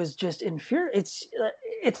move is just infuriating.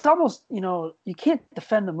 It's almost, you can't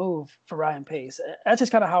defend the move for Ryan Pace. That's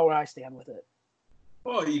just kind of how I stand with it.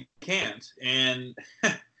 Well, you can't. And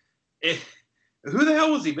who the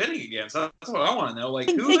hell was he bidding against? That's what I want to know. Like,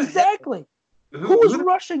 who exactly. Who was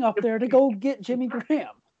rushing up there to go get Jimmy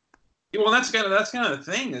Graham? Well, that's kind of the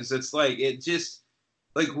thing. Is it's like it just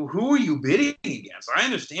like who are you bidding against? I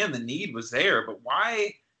understand the need was there, but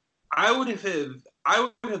why? I would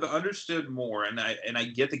have understood more, and I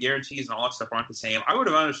get the guarantees and all that stuff aren't the same. I would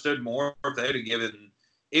have understood more if they would have given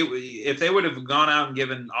it. If they would have gone out and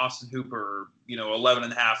given Austin Hooper,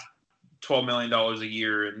 $11.5, $12 million a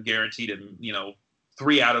year and guaranteed him,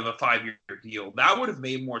 3 out of a 5-year deal, that would have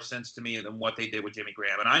made more sense to me than what they did with Jimmy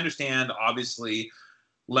Graham. And I understand, obviously,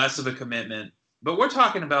 less of a commitment, but we're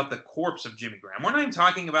talking about the corpse of Jimmy Graham. We're not even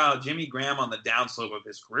talking about Jimmy Graham on the downslope of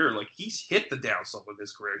his career. Like, he's hit the downslope of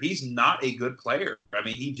his career. He's not a good player. I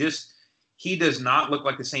mean, he does not look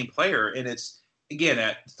like the same player. And it's, again,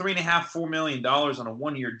 at $3.5, $4 million on a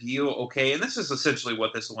 1-year deal, okay, and this is essentially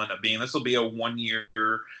what this will end up being. This will be a 1-year,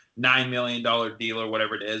 $9 million deal or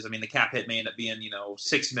whatever it is. I mean, the cap hit may end up being,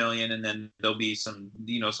 $6 million, and then there'll be some,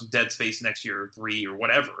 some dead space next year or 3 or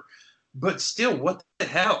whatever. But still, what the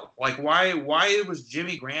hell? Like, why was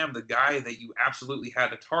Jimmy Graham the guy that you absolutely had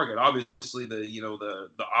to target? Obviously, the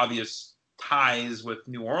obvious ties with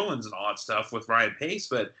New Orleans and all that stuff with Ryan Pace,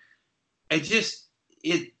 but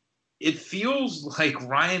it feels like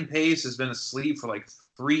Ryan Pace has been asleep for like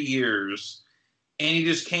 3 years, and he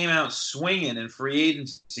just came out swinging in free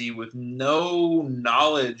agency with no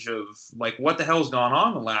knowledge of like what the hell's gone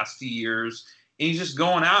on the last few years, and he's just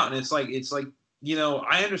going out, and it's like.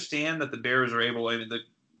 I understand that the Bears are able. I mean,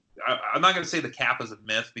 I'm not going to say the cap is a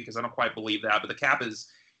myth because I don't quite believe that, but the cap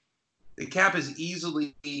is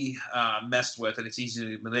easily messed with and it's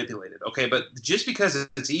easily manipulated. Okay, but just because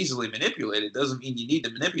it's easily manipulated doesn't mean you need to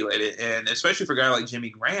manipulate it. And especially for a guy like Jimmy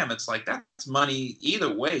Graham, it's like that's money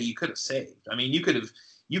either way you could have saved. I mean, you could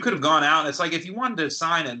have gone out. It's like if you wanted to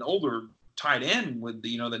sign an older tight end with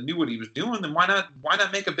that knew what he was doing, then why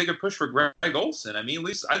not make a bigger push for Greg Olsen? I mean, at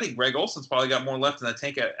least I think Greg Olsen's probably got more left in the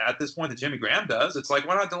tank at this point than Jimmy Graham does. It's like,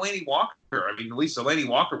 why not Delanie Walker? I mean, at least Delanie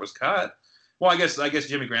Walker was cut. Well, I guess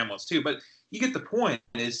Jimmy Graham was too, but you get the point.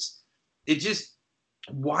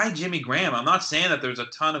 Why Jimmy Graham? I'm not saying that there's a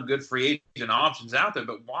ton of good free agent options out there,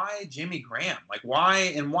 but why Jimmy Graham? Like,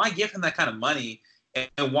 why give him that kind of money,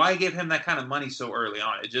 and why give him that kind of money so early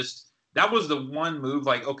on? That was the one move,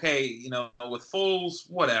 like, okay, with Foles,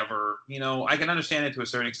 whatever, I can understand it to a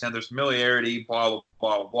certain extent. There's familiarity, blah,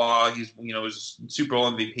 blah, blah, blah. He's, he's Super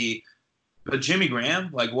Bowl MVP. But Jimmy Graham,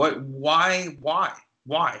 like, what, why?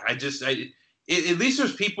 At least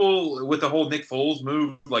there's people with the whole Nick Foles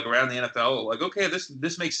move, like, around the NFL, like, okay,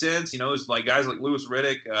 this makes sense. There's, like, guys like Louis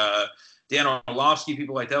Riddick, Dan Orlovsky,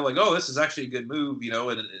 people like that, like, oh, this is actually a good move,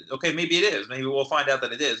 and, okay, maybe it is. Maybe we'll find out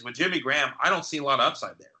that it is. With Jimmy Graham, I don't see a lot of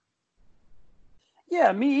upside there.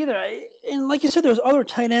 Yeah, me either. And like you said, there's other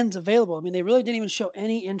tight ends available. I mean, they really didn't even show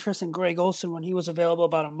any interest in Greg Olsen when he was available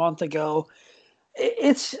about a month ago.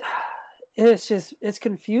 It's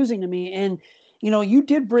confusing to me. And, you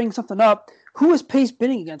did bring something up. Who is Pace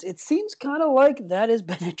bidding against? It seems kind of like that has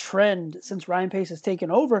been a trend since Ryan Pace has taken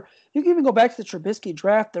over. You can even go back to the Trubisky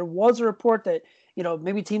draft. There was a report that,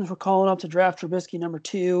 maybe teams were calling up to draft Trubisky number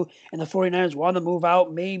 2, and the 49ers wanted to move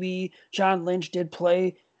out. Maybe John Lynch did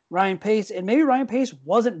play Ryan Pace, and maybe Ryan Pace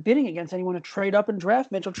wasn't bidding against anyone to trade up and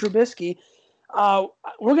draft Mitchell Trubisky.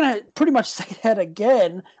 We're going to pretty much say that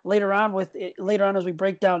again later on as we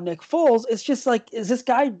break down Nick Foles. It's just like, is this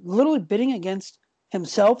guy literally bidding against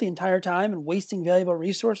himself the entire time and wasting valuable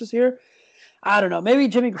resources here? I don't know. Maybe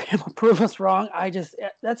Jimmy Graham will prove us wrong.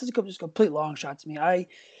 That's just a complete long shot to me. I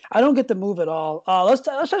don't get the move at all. Let's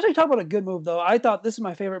actually talk about a good move, though. I thought this is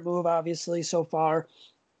my favorite move, obviously, so far.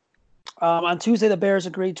 On Tuesday, the Bears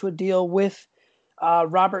agreed to a deal with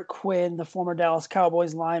Robert Quinn, the former Dallas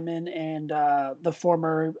Cowboys lineman, and the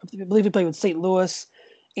former, I believe he played with St. Louis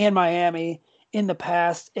and Miami in the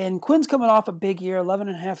past. And Quinn's coming off a big year,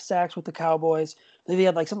 11.5 sacks with the Cowboys. I believe he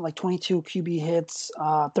had something like 22 QB hits,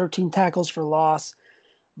 13 tackles for loss.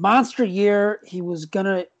 Monster year. He was going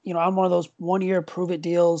to, on one of those 1-year prove-it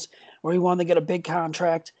deals where he wanted to get a big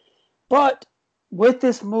contract. But with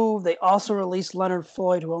this move, they also released Leonard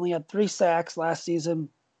Floyd, who only had 3 sacks last season.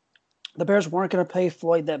 The Bears weren't going to pay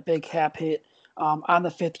Floyd that big cap hit on the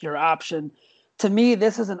 5th-year option. To me,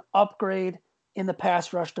 this is an upgrade in the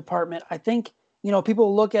pass rush department. I think,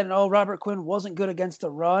 people look at it, Robert Quinn wasn't good against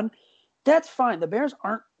the run. That's fine. The Bears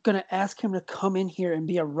aren't going to ask him to come in here and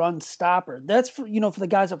be a run stopper. That's for the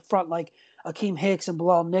guys up front like Akeem Hicks and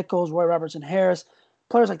Bilal Nichols, Roy Robertson Harris,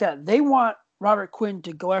 players like that. They want Robert Quinn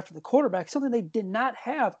to go after the quarterback, something they did not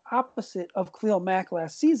have opposite of Khalil Mack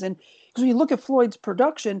last season. Because when you look at Floyd's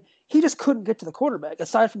production, he just couldn't get to the quarterback.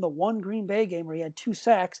 Aside from the one Green Bay game where he had 2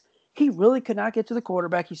 sacks, he really could not get to the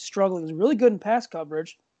quarterback. He struggled. He was really good in pass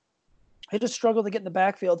coverage. He just struggled to get in the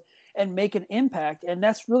backfield and make an impact, and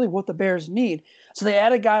that's really what the Bears need. So they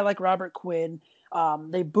add a guy like Robert Quinn.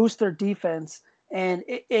 They boost their defense, and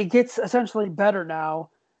it gets essentially better now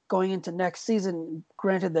going into next season.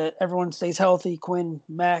 Granted that everyone stays healthy, Quinn,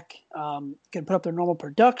 Mack can put up their normal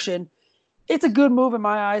production. It's a good move in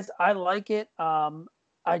my eyes. I like it.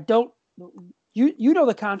 I don't – you know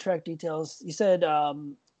the contract details. You said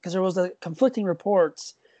because there was the conflicting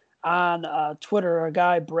reports on Twitter. A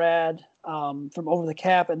guy, Brad – from Over the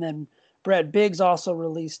Cap, and then Brad Biggs also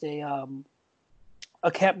released a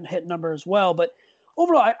cap hit number as well. But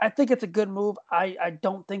overall, I think it's a good move. I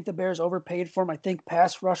don't think the Bears overpaid for him. I think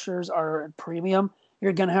pass rushers are at premium.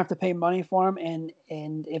 You're going to have to pay money for them, and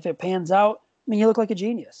if it pans out, you look like a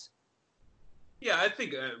genius. Yeah, I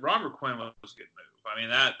think Robert Quinn was a good move. I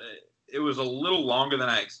mean, it was a little longer than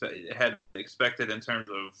I had expected in terms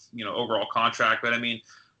of overall contract, but I mean.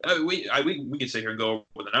 We could sit here and go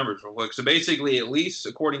over the numbers real quick. So basically, at least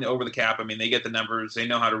according to Over the Cap, I mean, they get the numbers. They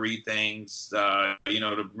know how to read things, to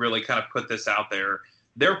really kind of put this out there.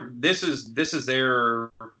 This is their,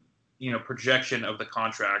 projection of the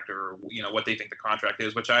contract or, what they think the contract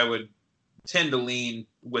is, which I would tend to lean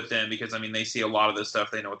with them because, I mean, they see a lot of this stuff.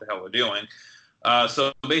 They know what the hell they're doing.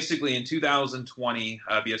 So basically in 2020,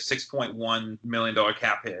 be a $6.1 million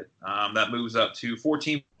cap hit. That moves up to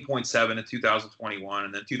 14.7 in 2021,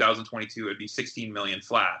 and then 2022 it'd be 16 million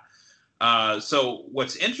flat. So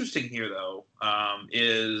what's interesting here, though,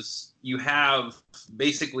 is you have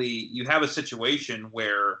a situation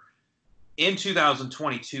where in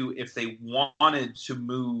 2022, if they wanted to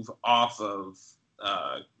move off of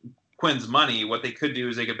Quinn's money, what they could do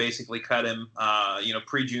is they could basically cut him,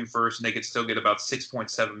 pre-June 1st, and they could still get about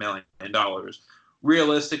 $6.7 million.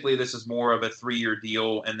 Realistically, this is more of a 3-year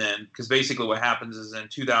deal, and then because basically what happens is in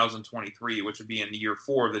 2023, which would be in year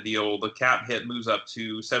 4 of the deal, the cap hit moves up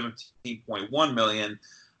to $17.1 million,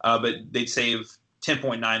 but they'd save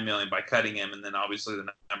 $10.9 million by cutting him, and then obviously the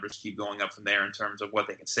numbers keep going up from there in terms of what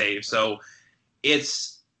they can save. So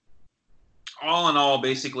it's all in all,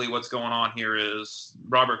 basically what's going on here is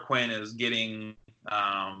Robert Quinn is getting,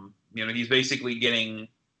 he's basically getting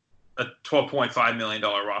a $12.5 million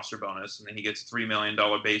roster bonus, and then he gets a $3 million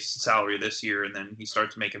base salary this year, and then he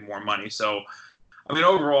starts making more money. So, I mean,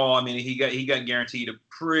 overall, I mean, he got guaranteed a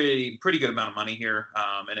pretty good amount of money here,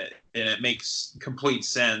 and it makes complete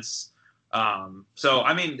sense. So,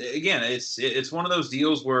 I mean, again, it's one of those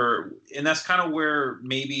deals where, and that's kind of where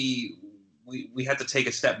maybe we have to take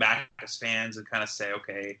a step back as fans and kind of say,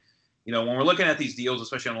 okay, when we're looking at these deals,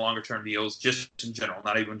 especially on the longer term deals, just in general,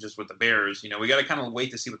 not even just with the Bears, we got to kind of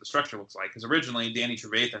wait to see what the structure looks like. Because originally, Danny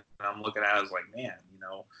Trevathan, I'm looking at as like, man,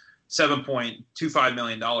 $7.25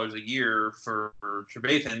 million a year for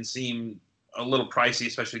Trevathan seemed a little pricey,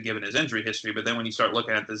 especially given his injury history. But then when you start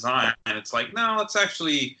looking at design, it's like, no,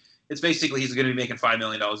 it's basically he's going to be making $5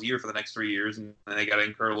 million a year for the next 3 years, and then they got to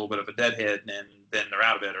incur a little bit of a dead hit, and then they're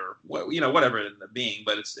out of it, or whatever it ends up being.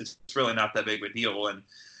 But it's really not that big of a deal. And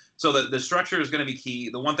so the structure is going to be key.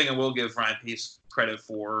 The one thing I will give Ryan Pace credit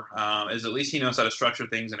for is at least he knows how to structure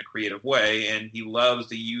things in a creative way, and he loves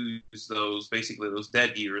to use those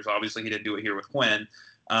dead years. Obviously, he didn't do it here with Quinn,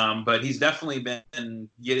 but he's definitely been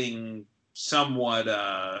getting somewhat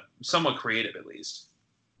creative at least.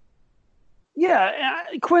 Yeah,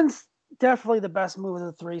 Quinn's definitely the best move of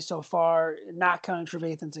the 3 so far, not counting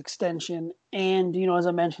Trevathan's extension. And, as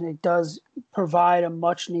I mentioned, it does provide a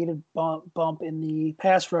much-needed bump in the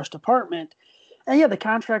pass rush department. And, yeah, the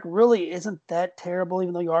contract really isn't that terrible,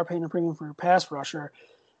 even though you are paying a premium for your pass rusher.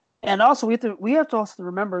 And also, we have to also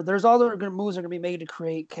remember there's other moves that are going to be made to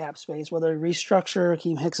create cap space, whether restructure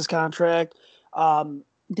Akeem Hicks' contract, the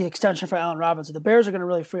extension for Allen Robinson. The Bears are going to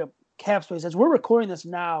really free up cap space. As we're recording this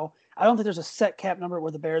now, I don't think there's a set cap number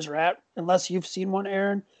where the Bears are at, unless you've seen one,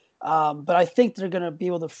 Aaron. But I think they're going to be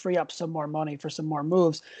able to free up some more money for some more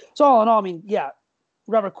moves. So all in all, I mean, yeah,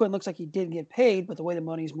 Robert Quinn looks like he did get paid, but the way the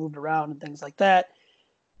money's moved around and things like that,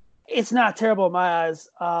 it's not terrible in my eyes.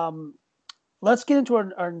 let's get into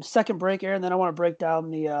our second break, Aaron. Then I want to break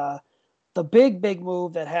down the big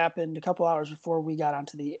move that happened a couple hours before we got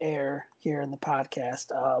onto the air here in the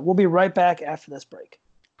podcast. We'll be right back after this break.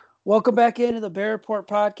 Welcome back into the Bear Report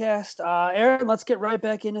podcast. Aaron, let's get right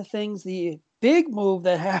back into things. The big move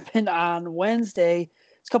that happened on Wednesday,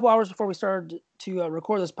 it's a couple hours before we started to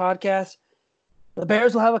record this podcast. The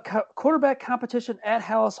Bears will have a quarterback competition at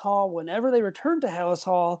Halas Hall whenever they return to Halas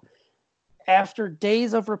Hall. After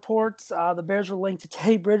days of reports, the Bears were linked to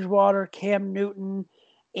Teddy Bridgewater, Cam Newton,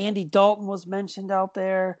 Andy Dalton was mentioned out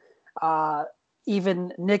there.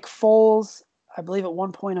 Even Nick Foles, I believe at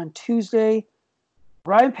one point on Tuesday.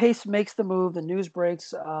 Ryan Pace makes the move. The news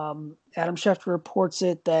breaks. Adam Schefter reports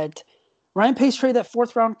it that Ryan Pace traded that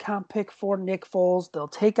fourth-round comp pick for Nick Foles. They'll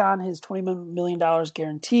take on his $20 million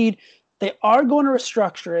guaranteed. They are going to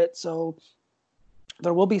restructure it, so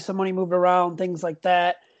there will be some money moved around, things like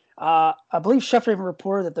that. I believe Schefter even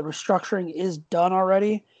reported that the restructuring is done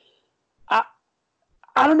already.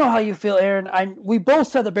 I don't know how you feel, Aaron. We both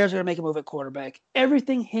said the Bears are going to make a move at quarterback.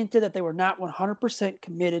 Everything hinted that they were not 100%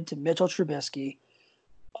 committed to Mitchell Trubisky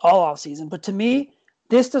all offseason. But to me,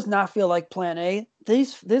 this does not feel like plan A.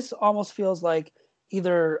 This almost feels like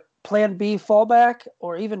either plan B fallback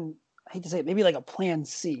or even, I hate to say it, maybe like a plan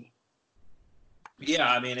C.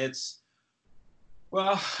 Yeah, I mean, let's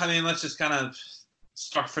just kind of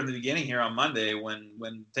start from the beginning here on Monday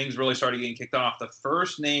when things really started getting kicked off. The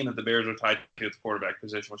first name that the Bears were tied to at the quarterback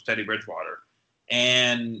position was Teddy Bridgewater.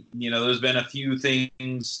 And, there's been a few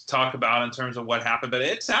things talk about in terms of what happened, but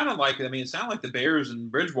it sounded like the Bears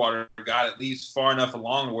and Bridgewater got at least far enough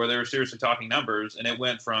along where they were seriously talking numbers. And it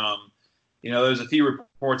went from, there's a few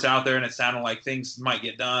reports out there and it sounded like things might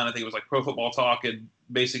get done. I think it was like Pro Football Talk had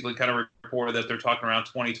basically kind of reported that they're talking around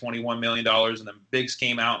 $21 million. And then Biggs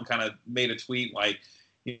came out and kind of made a tweet like,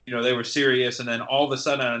 they were serious. And then all of a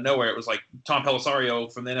sudden out of nowhere, it was like Tom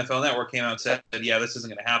Pelissero from the NFL Network came out and said, yeah, this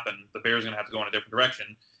isn't going to happen. The Bears are going to have to go in a different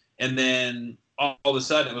direction. And then all of a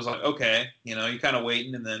sudden it was like, okay, you're kind of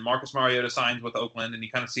waiting. And then Marcus Mariota signs with Oakland and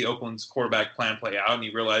you kind of see Oakland's quarterback plan play out and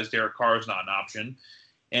you realize Derek Carr is not an option.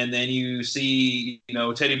 And then you see,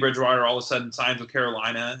 Teddy Bridgewater all of a sudden signs with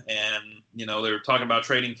Carolina and, they're talking about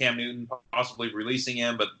trading Cam Newton, possibly releasing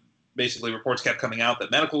him, but basically reports kept coming out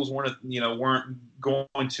that medicals weren't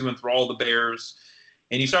going to enthrall the Bears.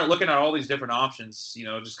 And you start looking at all these different options,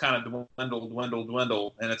 just kind of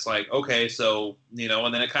dwindle. And it's like, okay, so,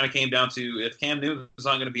 and then it kind of came down to if Cam Newton is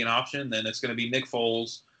not going to be an option, then it's going to be Nick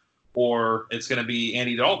Foles or it's going to be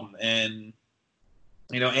Andy Dalton. And,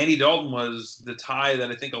 Andy Dalton was the tie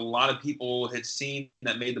that I think a lot of people had seen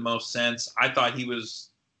that made the most sense. I thought he was,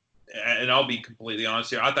 and I'll be completely honest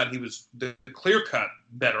here, I thought he was the clear-cut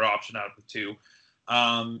better option out of the two.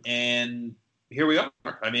 And here we are.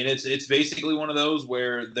 I mean, it's basically one of those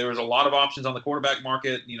where there was a lot of options on the quarterback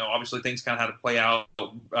market. Obviously things kind of had to play out.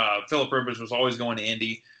 Phillip Rivers was always going to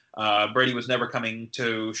Indy. Brady was never coming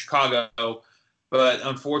to Chicago. But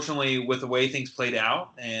unfortunately, with the way things played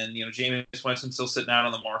out, and, Jameis Winston's still sitting out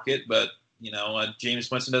on the market, but,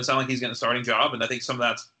 Jameis Winston doesn't sound like he's getting a starting job. And I think some of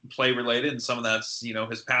that's play related and some of that's,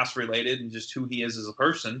 his past related and just who he is as a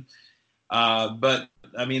person. But,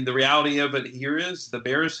 the reality of it here is the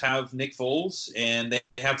Bears have Nick Foles and they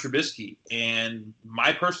have Trubisky. And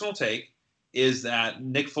my personal take is that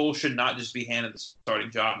Nick Foles should not just be handed the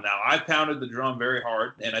starting job. Now, I've pounded the drum very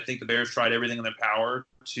hard, and I think the Bears tried everything in their power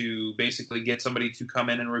to basically get somebody to come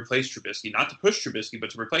in and replace Trubisky, not to push Trubisky, but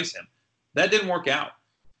to replace him. That didn't work out.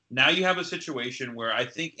 Now you have a situation where I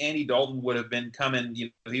think Andy Dalton would have been coming,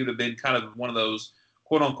 he would have been kind of one of those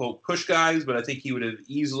quote-unquote push guys, but I think he would have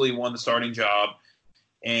easily won the starting job,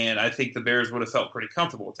 and I think the Bears would have felt pretty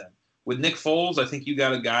comfortable with him. With Nick Foles, I think you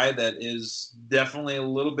got a guy that is definitely a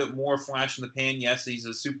little bit more flash in the pan. Yes, he's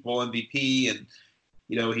a Super Bowl MVP, and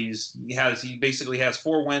he basically has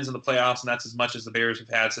 4 wins in the playoffs, and that's as much as the Bears have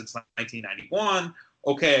had since 1991.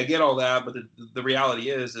 Okay, I get all that, but the reality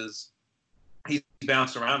is he's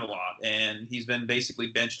bounced around a lot, and he's been basically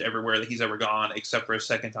benched everywhere that he's ever gone, except for his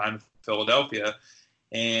second time in Philadelphia.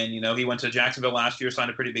 And he went to Jacksonville last year, signed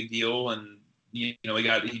a pretty big deal, and he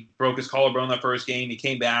broke his collarbone that first game. He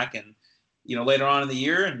came back and, later on in the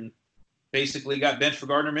year and basically got benched for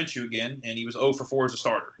Gardner Minshew again. And he was 0 for 4 as a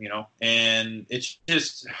starter, and it's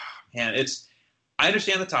just, man, I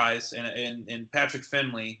understand the ties and Patrick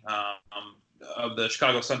Finley, of the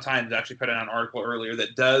Chicago Sun-Times actually put out an article earlier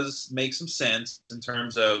that does make some sense in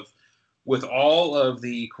terms of with all of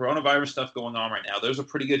the coronavirus stuff going on right now, there's a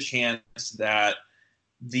pretty good chance that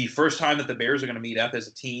the first time that the Bears are going to meet up as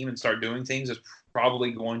a team and start doing things is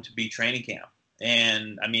probably going to be training camp.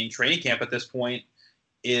 And, training camp at this point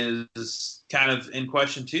is kind of in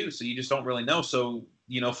question too. So you just don't really know. So,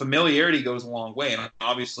 familiarity goes a long way. And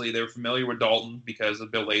obviously they were familiar with Dalton because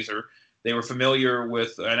of Bill Lazor. They were familiar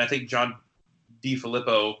with, and I think John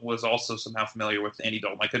DeFilippo was also somehow familiar with Andy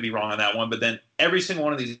Dalton. I could be wrong on that one, but then every single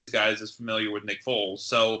one of these guys is familiar with Nick Foles.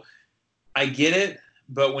 So I get it,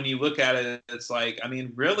 but when you look at it, it's like,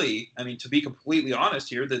 really, to be completely honest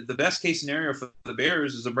here, the best case scenario for the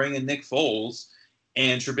Bears is to bring in Nick Foles,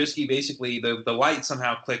 and Trubisky basically, the light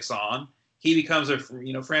somehow clicks on. He becomes a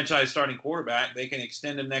franchise starting quarterback. They can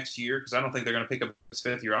extend him next year because I don't think they're going to pick up his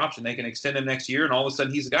fifth-year option. They can extend him next year, and all of a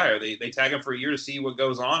sudden he's a guy. Or they tag him for a year to see what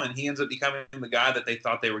goes on, and he ends up becoming the guy that they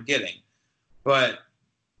thought they were getting. But,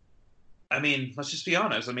 let's just be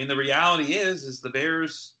honest. The reality is the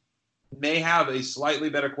Bears may have a slightly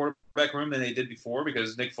better quarterback room than they did before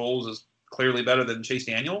because Nick Foles is clearly better than Chase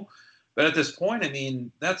Daniel. But at this point,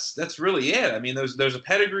 that's really it. There's a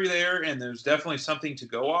pedigree there, and there's definitely something to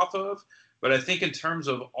go off of. But I think in terms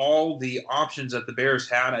of all the options that the Bears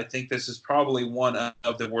had, I think this is probably one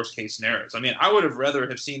of the worst-case scenarios. I would have rather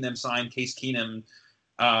have seen them sign Case Keenum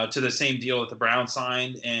to the same deal that the Browns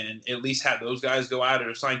signed and at least have those guys go out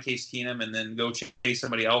or sign Case Keenum and then go chase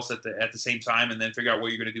somebody else at the same time and then figure out what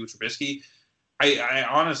you're going to do with Trubisky. I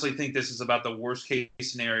honestly think this is about the worst-case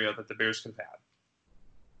scenario that the Bears could have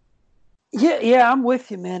had. Yeah, I'm with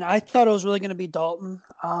you, man. I thought it was really going to be Dalton.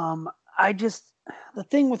 The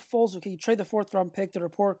thing with Foles, okay, you trade the fourth-round pick. The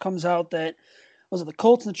report comes out that the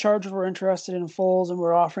Colts and the Chargers were interested in Foles and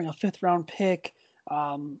were offering a fifth-round pick.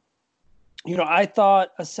 I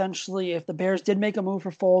thought essentially if the Bears did make a move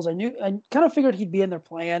for Foles, I kind of figured he'd be in their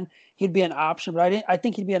plan. He'd be an option, but I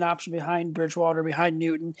think he'd be an option behind Bridgewater, behind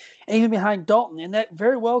Newton, and even behind Dalton, and that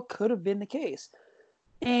very well could have been the case.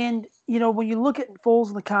 And, when you look at Foles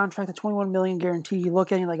in the contract, the $21 million guarantee, you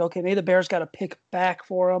look at it and you're like, okay, maybe the Bears got a pick back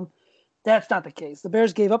for him. That's not the case. The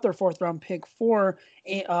Bears gave up their fourth-round pick for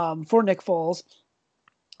Nick Foles.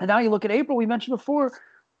 And now you look at April, we mentioned before,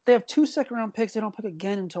 they have 2 second-round picks. They don't pick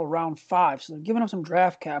again until round 5. So they're giving up some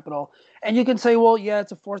draft capital. And you can say, well, yeah,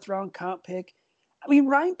 it's a fourth-round comp pick.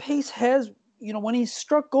 Ryan Pace has, when he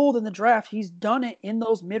struck gold in the draft, he's done it in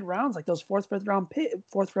those mid-rounds, like those fifth-round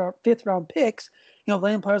picks.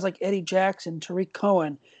 Playing players like Eddie Jackson, Tariq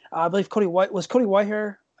Cohen. I believe Cody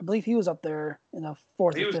Whitehair. I believe he was up there in the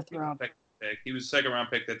fourth or fifth round. He was a second-round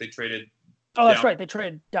pick that they traded. Oh, that's right. They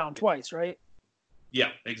traded down twice, right? Yeah,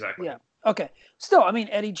 exactly. Yeah. Okay. Still,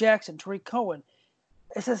 Eddie Jackson, Tariq Cohen.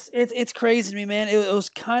 It's crazy to me, man. It was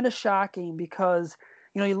kind of shocking because,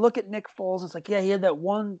 you look at Nick Foles, it's like, yeah, he had that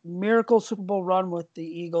one miracle Super Bowl run with the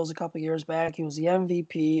Eagles a couple years back. He was the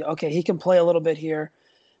MVP. Okay, he can play a little bit here.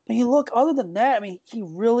 But you look, other than that, he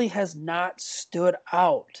really has not stood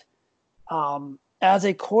out as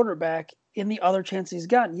a quarterback in the other chances he's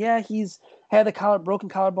gotten. Yeah, he's had the broken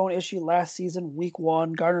collarbone issue last season, week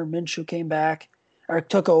 1. Gardner Minshew came back, or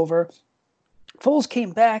took over. Foles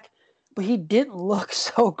came back, but he didn't look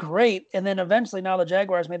so great. And then eventually now the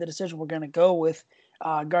Jaguars made the decision we're going to go with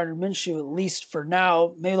Gardner Minshew, at least for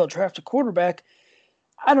now. Maybe they'll draft a quarterback.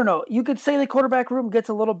 I don't know. You could say the quarterback room gets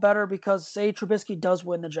a little better because, say, Trubisky does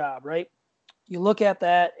win the job, right? You look at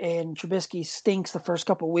that and Trubisky stinks the first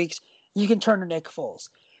couple of weeks. You can turn to Nick Foles.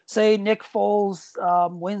 Say Nick Foles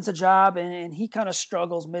wins the job and he kind of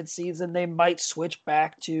struggles midseason. They might switch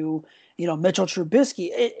back to, Mitchell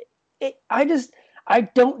Trubisky. I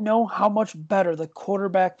don't know how much better the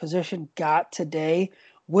quarterback position got today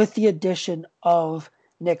with the addition of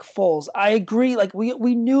Nick Foles. I agree. Like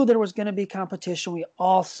we knew there was going to be competition. We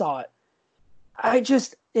all saw it.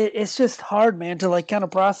 It's just hard, man, to kind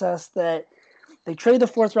of process that they trade the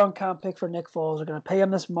fourth-round comp pick for Nick Foles. They're going to pay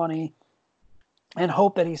him this money and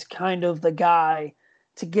hope that he's kind of the guy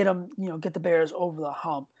to get him, get the Bears over the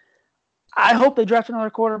hump. I hope they draft another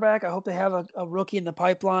quarterback. I hope they have a rookie in the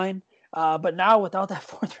pipeline. But now without that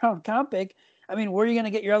fourth-round comp pick, where are you going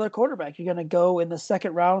to get your other quarterback? You're going to go in the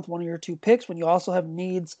second round with one of your 2 picks when you also have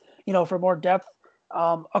needs, for more depth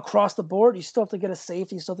across the board. You still have to get a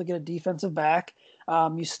safety. You still have to get a defensive back.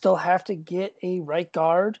 You still have to get a right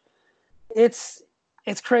guard. It's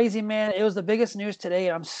crazy, man. It was the biggest news today,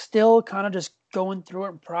 and I'm still kind of just going through it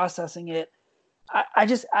and processing it. I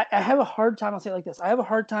have a hard time. I'll say it like this. I have a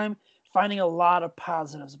hard time finding a lot of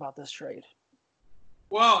positives about this trade.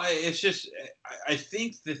 Well, it's just, I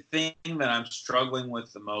think the thing that I'm struggling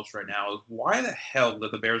with the most right now is why the hell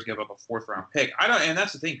did the Bears give up a fourth-round pick? And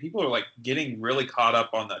that's the thing. People are getting really caught up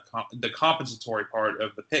on the compensatory part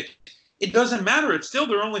of the pick. It doesn't matter. It's still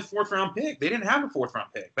their only fourth-round pick. They didn't have a fourth-round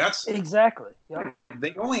pick. That's exactly. Yep.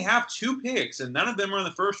 They only have 2 picks, and none of them are in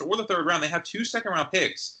the first or the third round. They have 2 second-round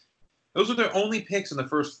picks. Those are their only picks in the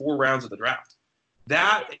first 4 rounds of the draft.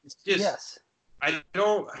 That is just yes. I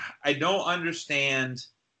don't understand.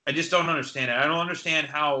 I just don't understand it. I don't understand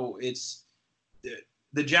how it's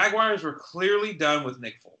the Jaguars were clearly done with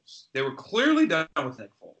Nick Foles. They were clearly done with Nick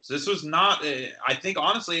Foles. This was not. I think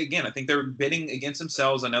honestly, again, I think they were bidding against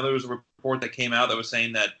themselves. I know there was a report that came out that was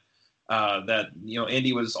saying that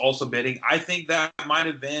Indy was also bidding. I think that might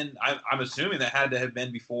have been. I'm assuming that had to have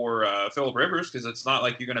been before Phillip Rivers, because it's not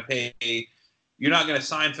like you're going to pay. You're not going to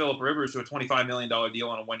sign Phillip Rivers to a $25 million deal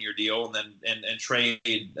on a 1-year deal and then and trade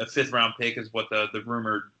a 5th round pick is what the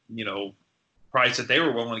rumored price that they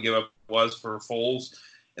were willing to give up was for Foles,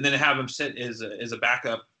 and then have him sit as a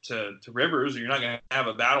backup to Rivers. Or you're not going to have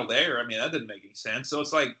a battle there. I mean, that didn't make any sense. So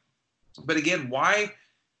it's like, but again, why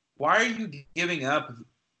are you giving up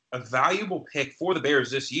a valuable pick for the Bears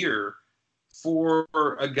this year for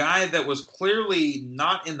a guy that was clearly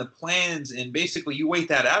not in the plans, and basically you wait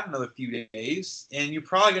that out another few days and you're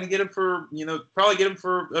probably going to get him for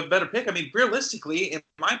a better pick? I mean, realistically, in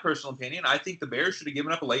my personal opinion, I think the Bears should have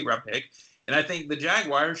given up a late round pick, and I think the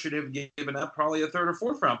Jaguars should have given up probably a 3rd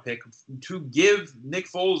or 4th round pick to give Nick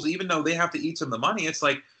Foles, even though they have to eat some of the money. It's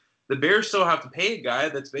like the Bears still have to pay a guy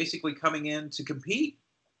that's basically coming in to compete.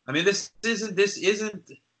 I mean, this isn't.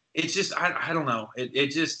 It's just I don't know.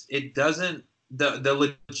 It doesn't.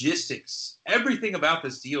 The logistics, everything about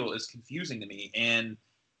this deal is confusing to me, and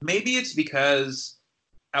maybe it's because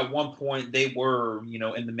at one point they were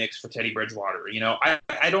in the mix for Teddy Bridgewater.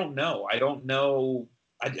 I don't know. I don't know.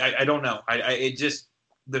 I don't know. It just,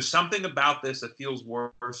 there's something about this that feels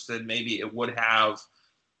worse than maybe it would have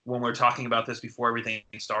when we were talking about this before everything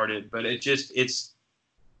started. But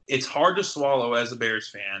it's hard to swallow as a Bears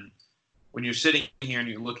fan when you're sitting here and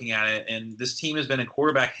you're looking at it, and this team has been in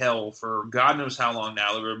quarterback hell for God knows how long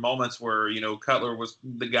now. There were moments where, Cutler was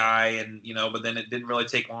the guy, and, but then it didn't really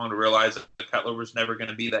take long to realize that Cutler was never going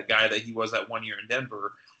to be that guy that he was that 1 year in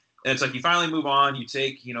Denver. And it's like you finally move on. You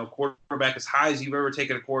take, quarterback as high as you've ever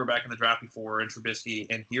taken a quarterback in the draft before in Trubisky,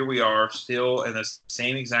 and here we are still in the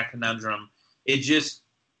same exact conundrum.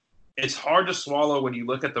 It's hard to swallow when you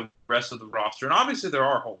look at the rest of the roster. And obviously there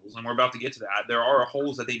are holes, and we're about to get to that. There are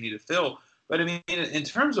holes that they need to fill. But, I mean, in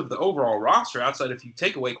terms of the overall roster, outside if you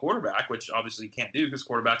take away quarterback, which obviously you can't do because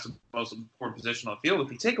quarterback's the most important position on the field,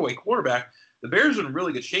 if you take away quarterback, the Bears are in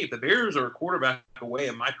really good shape. The Bears are a quarterback away,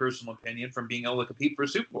 in my personal opinion, from being able to compete for a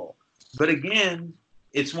Super Bowl. But, again,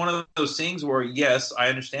 it's one of those things where, yes, I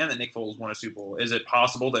understand that Nick Foles won a Super Bowl. Is it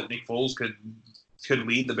possible that Nick Foles could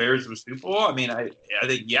lead the Bears to a Super Bowl? I mean, I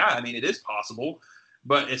think, yeah, I mean, it is possible,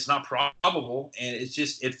 but it's not probable. And it's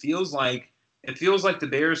just, it feels like the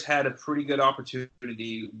Bears had a pretty good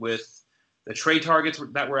opportunity with the trade targets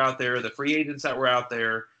that were out there, the free agents that were out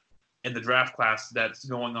there, and the draft class that's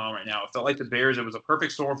going on right now. It felt like it was a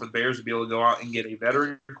perfect storm for the Bears to be able to go out and get a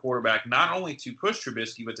veteran quarterback, not only to push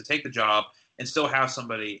Trubisky, but to take the job and still have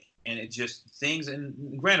somebody. And it just, things,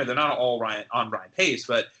 and granted, they're not all on Ryan Pace,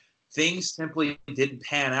 but things simply didn't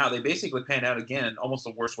pan out. They basically panned out again in almost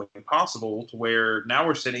the worst way possible, to where now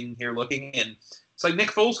we're sitting here looking, and it's like Nick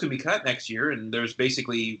Foles could be cut next year, and there's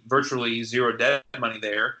basically virtually zero dead money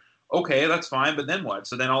there. Okay, that's fine, but then what?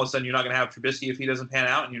 So then all of a sudden you're not going to have Trubisky if he doesn't pan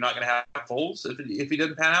out, and you're not going to have Foles if he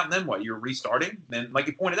doesn't pan out, and then what? You're restarting? And like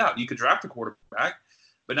you pointed out, you could draft a quarterback,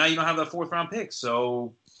 but now you don't have that 4th round pick.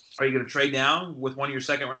 So are you going to trade down with one of your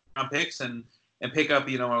 2nd round picks and pick up,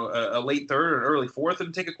 a late 3rd or early 4th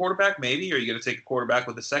and take a quarterback? Maybe. Are you going to take a quarterback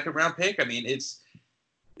with a 2nd round pick? I mean,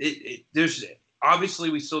 there's obviously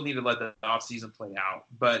we still need to let the offseason play out,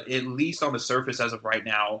 but at least on the surface as of right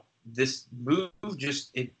now, this move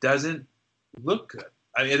it doesn't look good.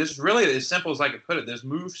 I mean, it's really as simple as I could put it. This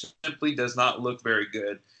move simply does not look very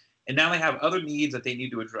good. And now they have other needs that they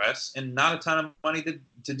need to address, and not a ton of money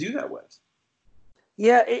to do that with.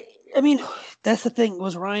 Yeah, I mean, that's the thing.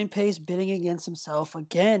 Was Ryan Pace bidding against himself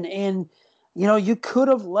again? And, you could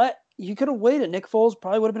have waited. Nick Foles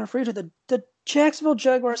probably would have been a free agent. The Jacksonville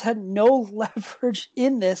Jaguars had no leverage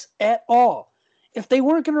in this at all. If they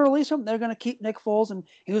weren't going to release him, they're going to keep Nick Foles, and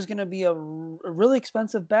he was going to be a really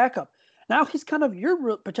expensive backup. Now he's kind of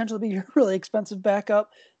potentially be your really expensive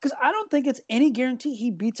backup, because I don't think it's any guarantee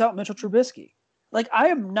he beats out Mitchell Trubisky. Like, I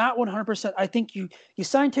am not 100%. I think you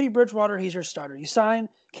sign Teddy Bridgewater, he's your starter. You sign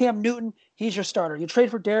Cam Newton, he's your starter. You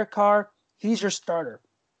trade for Derek Carr, he's your starter.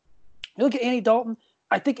 You look at Andy Dalton.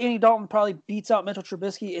 I think Andy Dalton probably beats out Mitchell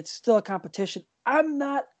Trubisky. It's still a competition. I'm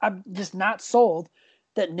just not sold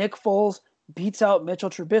that Nick Foles beats out Mitchell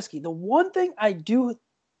Trubisky. The one thing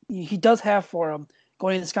he does have for him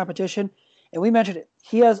going into this competition, and we mentioned it,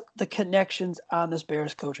 he has the connections on this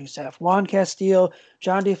Bears coaching staff. Juan Castillo,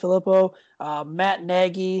 John DeFilippo, Matt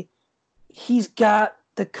Nagy. He's got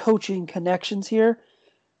the coaching connections here.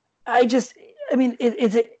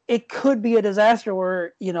 It could be a disaster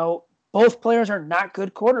where, both players are not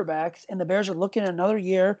good quarterbacks, and the Bears are looking at another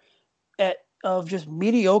year of just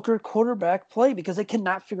mediocre quarterback play because they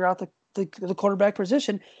cannot figure out the quarterback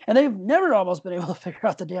position, and they've never almost been able to figure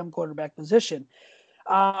out the damn quarterback position.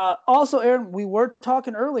 Also, Aaron, we were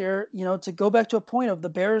talking earlier, to go back to a point of the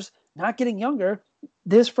Bears not getting younger.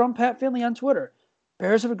 This from Pat Finley on Twitter.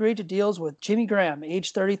 Bears have agreed to deals with Jimmy Graham,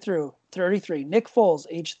 age 33, Nick Foles,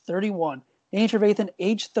 age 31, Danny Trevathan,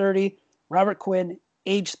 age 30, Robert Quinn,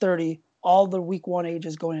 age 30, all the week 1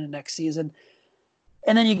 ages going into next season.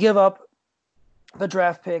 And then you give up the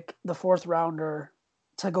draft pick, the 4th rounder,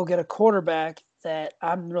 to go get a quarterback that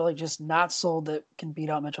I'm really just not sold that can beat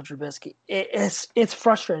out Mitchell Trubisky. It's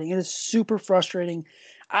frustrating. It is super frustrating.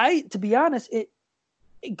 To be honest,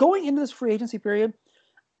 going into this free agency period,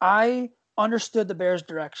 I understood the Bears'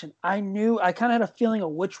 direction. I kind of had a feeling of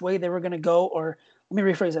which way they were going to go, or let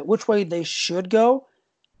me rephrase that, which way they should go.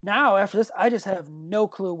 Now, after this, I just have no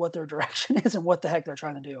clue what their direction is and what the heck they're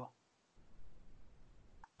trying to do.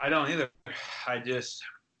 I don't either.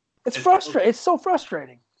 It's frustrating. It's so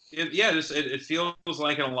frustrating. It feels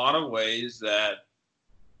like in a lot of ways that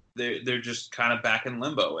they're just kind of back in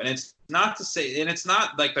limbo. And it's not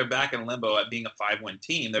like they're back in limbo at being a 5-win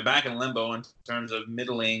team. They're back in limbo in terms of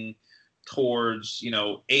middling towards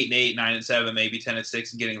 8-8, 9-7, maybe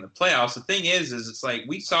 10-6, and getting in the playoffs. The thing is it's like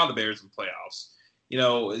we saw the Bears in the playoffs.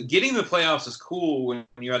 Getting the playoffs is cool when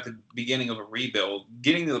you're at the beginning of a rebuild.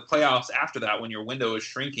 Getting to the playoffs after that, when your window is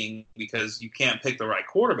shrinking because you can't pick the right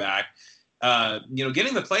quarterback,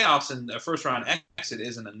 getting the playoffs in a first-round exit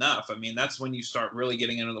isn't enough. I mean, that's when you start really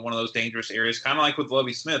getting into one of those dangerous areas, kind of like with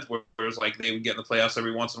Lovie Smith, where it was like they would get in the playoffs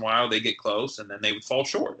every once in a while, they get close, and then they would fall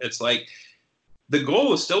short. It's like the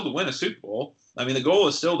goal is still to win a Super Bowl. I mean, the goal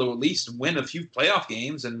is still to at least win a few playoff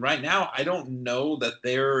games. And right now, I don't know that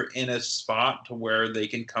they're in a spot to where they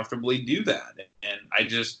can comfortably do that. And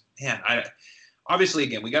obviously,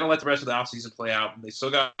 again, we got to let the rest of the offseason play out. They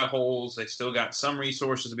still got holes. They still got some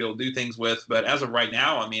resources to be able to do things with. But as of right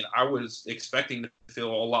now, I mean, I was expecting to feel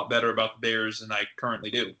a lot better about the Bears than I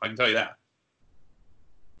currently do. I can tell you that.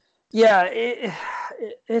 Yeah,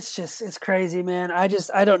 it's crazy, man. I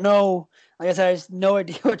don't know. Like I said, I just no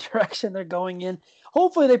idea what direction they're going in.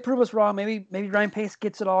 Hopefully they prove us wrong. Maybe Ryan Pace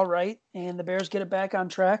gets it all right and the Bears get it back on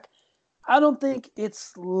track. I don't think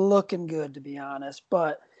it's looking good, to be honest.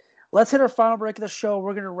 But let's hit our final break of the show.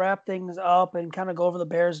 We're going to wrap things up and kind of go over the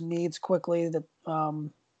Bears' needs quickly that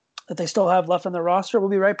they still have left on their roster. We'll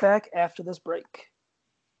be right back after this break.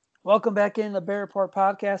 Welcome back in the Bear Report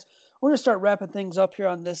podcast. We're going to start wrapping things up here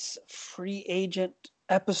on this free agent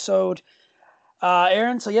episode.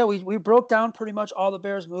 Aaron, so yeah, we broke down pretty much all the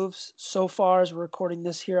Bears' moves so far as we're recording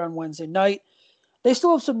this here on Wednesday night. They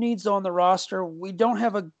still have some needs, though, on the roster. We don't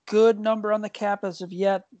have a good number on the cap as of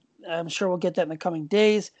yet. I'm sure we'll get that in the coming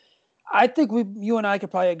days. I think you and I could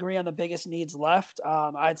probably agree on the biggest needs left.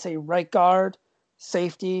 I'd say right guard,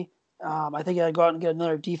 safety. I think I'd go out and get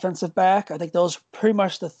another defensive back. I think those are pretty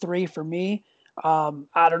much the 3 for me.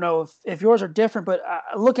 I don't know if yours are different, but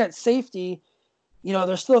look at safety.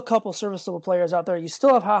 There's still a couple serviceable players out there. You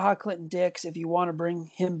still have HaHa Clinton-Dix if you want to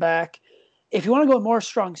bring him back. If you want to go a more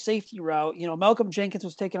strong safety route, Malcolm Jenkins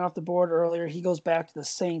was taken off the board earlier. He goes back to the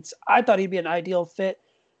Saints. I thought he'd be an ideal fit.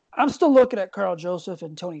 I'm still looking at Carl Joseph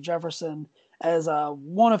and Tony Jefferson as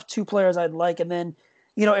one of 2 players I'd like. And then,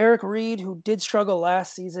 Eric Reed, who did struggle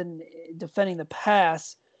last season defending the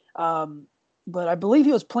pass, but I believe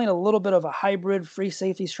he was playing a little bit of a hybrid free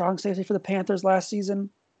safety, strong safety for the Panthers last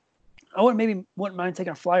season. I wouldn't mind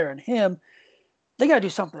taking a flyer on him. They got to do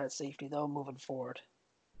something at safety, though, moving forward.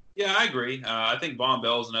 Yeah, I agree. I think Von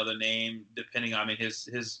Bell is another name, depending on his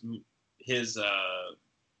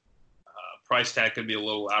price tag could be a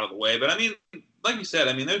little out of the way. But, I mean, like you said,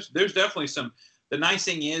 I mean, there's definitely some – the nice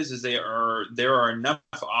thing is there are enough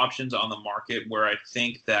options on the market where I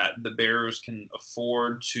think that the Bears can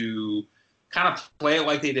afford to – kind of play it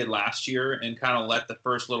like they did last year and kind of let the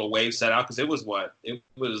first little wave set out, because it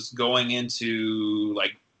was going into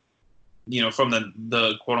from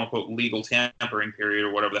the quote unquote legal tampering period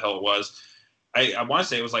or whatever the hell it was. I want to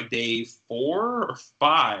say it was like day 4 or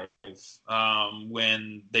 5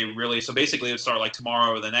 when they really, so basically it would start like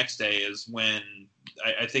tomorrow or the next day is when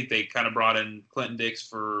I think they kind of brought in Clinton-Dix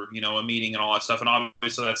for, a meeting and all that stuff. And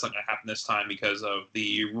obviously that's not going to happen this time because of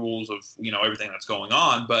the rules of, everything that's going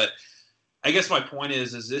on. But I guess my point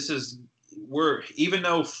is even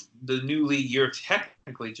though the new league year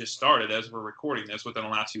technically just started as we're recording this within the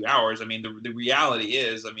last few hours, I mean, the reality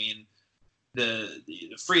is, I mean, the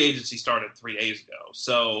free agency started 3 days ago.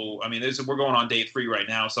 So, I mean, we're going on day 3 right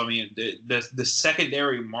now. So, I mean, the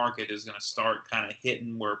secondary market is going to start kind of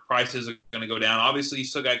hitting where prices are going to go down. Obviously, you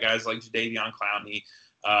still got guys like Jadeveon Clowney.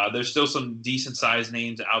 There's still some decent-sized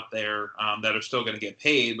names out there that are still going to get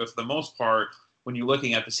paid. But for the most part, when you're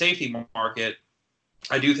looking at the safety market,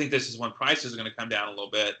 I do think this is when prices are going to come down a little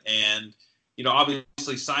bit. And, you know,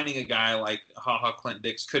 obviously signing a guy like Clinton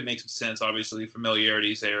Dix could make some sense. Obviously,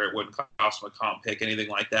 familiarity's there. It wouldn't cost him a comp pick, anything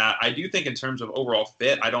like that. I do think in terms of overall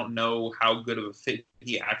fit, I don't know how good of a fit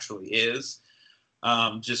he actually is.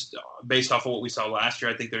 Just based off of what we saw last year,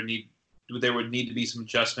 I think there would need to be some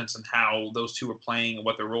adjustments in how those two are playing and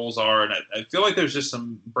what their roles are. And I feel like there's just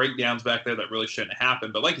some breakdowns back there that really shouldn't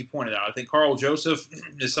happen. But like you pointed out, I think Carl Joseph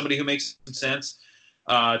is somebody who makes some sense.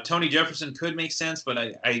 Tony Jefferson could make sense, but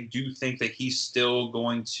I do think that he's still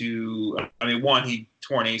going to – I mean, one, he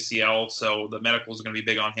tore an ACL, so the medicals are going to be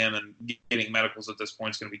big on him, and getting medicals at this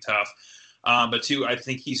point is going to be tough. But two, I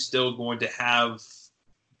think he's still going to have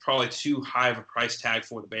probably too high of a price tag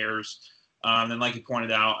for the Bears. And like you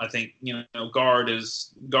pointed out, I think, you know, guard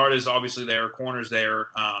is obviously there, corners there,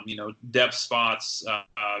 you know, depth spots,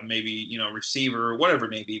 maybe, you know, receiver, whatever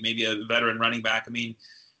it may be, maybe a veteran running back. I mean,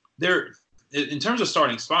 in terms of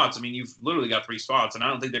starting spots, I mean, you've literally got 3 spots, and I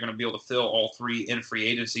don't think they're going to be able to fill all 3 in free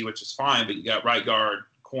agency, which is fine, but you got right guard,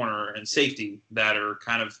 corner, and safety that are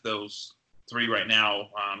kind of those 3 right now,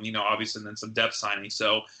 you know, obviously, and then some depth signing.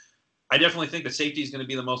 So I definitely think the safety is going to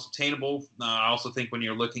be the most obtainable. I also think when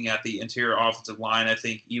you're looking at the interior offensive line, I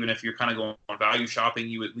think even if you're kind of going on value shopping,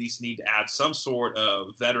 you at least need to add some sort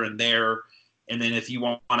of veteran there. And then if you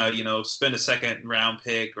want to, you know, spend a second round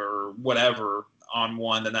pick or whatever on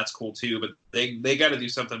one, then that's cool too. But they got to do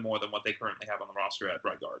something more than what they currently have on the roster at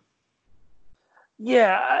right guard.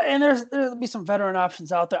 Yeah, and there'll be some veteran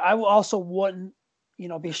options out there. I also wouldn't, you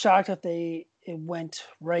know, be shocked if it went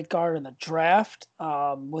right guard in the draft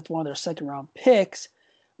with one of their second round picks.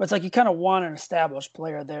 But it's like you kind of want an established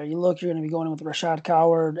player there. You're going to be going in with Rashad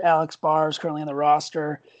Coward, Alex Barr is currently on the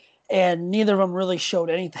roster, and neither of them really showed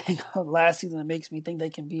anything last season that makes me think they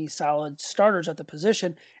can be solid starters at the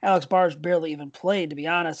position. Alex Barr's barely even played, to be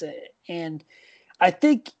honest. And I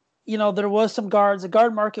think, you know, there was some guards. The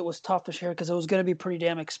guard market was tough this year because it was going to be pretty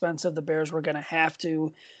damn expensive. The Bears were going to have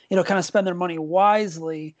to, you know, kind of spend their money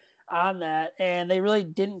wisely on that. And they really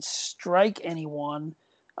didn't strike anyone,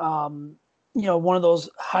 you know, one of those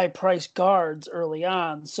high-priced guards early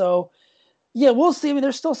on. So, yeah, we'll see. I mean,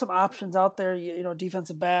 there's still some options out there, you know,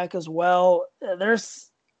 defensive back as well. They're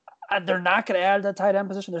not going to add that tight end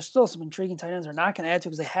position. There's still some intriguing tight ends they're not going to add to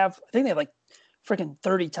because I think they have like freaking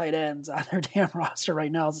 30 tight ends on their damn roster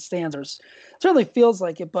right now as it stands. Or certainly feels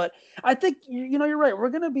like it. But I think, you know, you're right. We're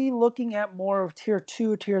going to be looking at more of tier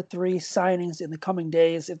 2, tier 3 signings in the coming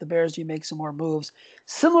days if the Bears do make some more moves.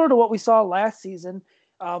 Similar to what we saw last season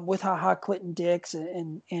with Clinton Dix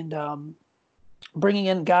and bringing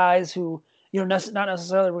in guys who, you know, not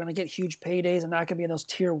necessarily we're going to get huge paydays and not going to be in those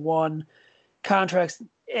tier 1 contracts.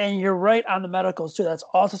 And you're right on the medicals too. That's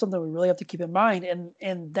also something we really have to keep in mind.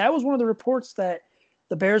 And that was one of the reports that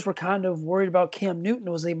the Bears were kind of worried about Cam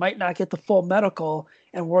Newton, was they might not get the full medical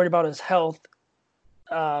and worried about his health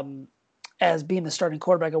as being the starting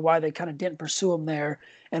quarterback, and why they kind of didn't pursue him there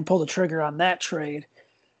and pull the trigger on that trade.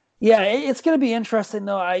 Yeah, it's going to be interesting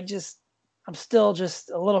though. I'm still just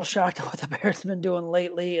a little shocked at what the Bears have been doing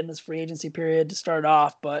lately in this free agency period to start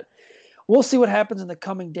off, but we'll see what happens in the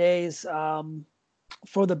coming days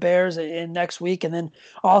for the Bears in next week. And then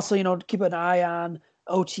also, you know, keep an eye on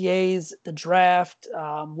OTAs, the draft,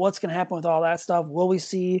 what's going to happen with all that stuff. Will we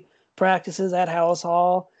see practices at Halas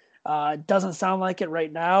Hall? It doesn't sound like it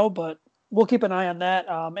right now, but we'll keep an eye on that.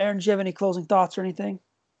 Aaron, do you have any closing thoughts or anything?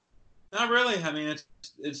 Not really. I mean,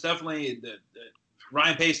 it's definitely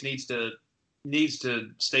Ryan Pace needs to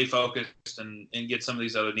stay focused and get some of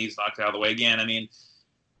these other needs knocked out of the way. Again, I mean,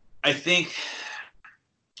 I think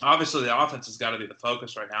obviously the offense has got to be the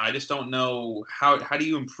focus right now. I just don't know how do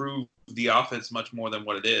you improve the offense much more than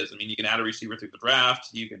what it is. I mean, you can add a receiver through the draft.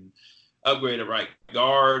 You can upgrade a right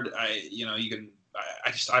guard. I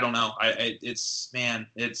don't know. It's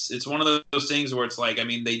one of those things where it's like, I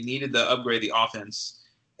mean, they needed to upgrade the offense.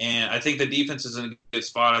 And I think the defense is in a good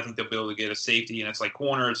spot. I think they'll be able to get a safety. And it's like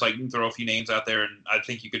corner. It's like you can throw a few names out there, and I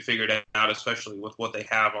think you could figure it out, especially with what they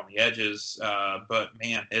have on the edges. But,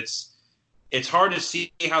 man, it's hard to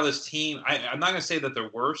see how this team – I'm not going to say that they're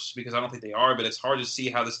worse because I don't think they are, but it's hard to see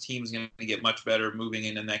how this team is going to get much better moving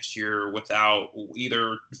into next year without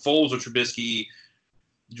either Foles or Trubisky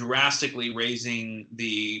drastically raising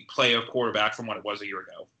the play of quarterback from what it was a year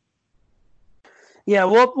ago. Yeah,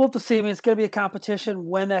 we'll have to see. I mean, it's going to be a competition.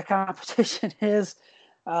 When that competition is,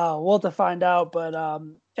 we'll have to find out. But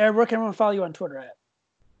Aaron, where can everyone follow you on Twitter at?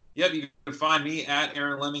 Yep, you can find me at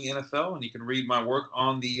Aaron Lemming NFL, and you can read my work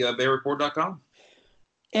on the BearReport.com.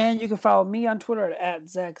 And you can follow me on Twitter at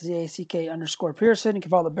Zach, ZACK_Pearson. You can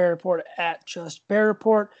follow the Bear Report at Just Bear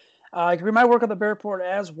Report. You can read my work on the Bear Report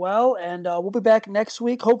as well. And we'll be back next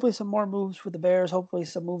week. Hopefully some more moves for the Bears. Hopefully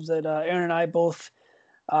some moves that Aaron and I both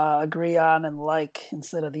agree on and like,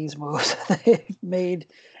 instead of these moves they've made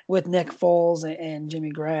with Nick Foles and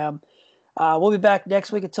Jimmy Graham. We'll be back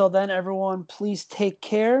next week. Until then, everyone, please take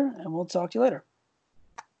care, and we'll talk to you later.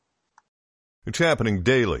 It's happening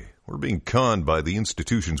daily. We're being conned by the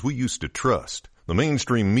institutions we used to trust. The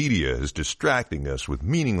mainstream media is distracting us with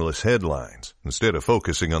meaningless headlines instead of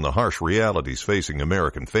focusing on the harsh realities facing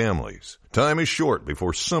American families. Time is short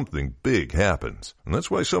before something big happens, and that's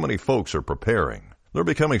why so many folks are preparing. They're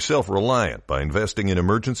becoming self-reliant by investing in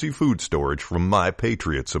emergency food storage from My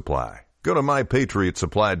Patriot Supply. Go to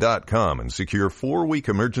MyPatriotSupply.com and secure 4-week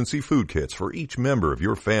emergency food kits for each member of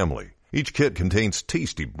your family. Each kit contains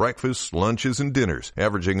tasty breakfasts, lunches, and dinners,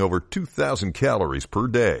 averaging over 2,000 calories per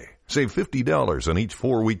day. Save $50 on each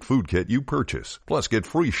 4-week food kit you purchase. Plus, get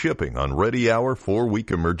free shipping on Ready Hour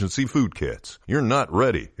 4-week emergency food kits. You're not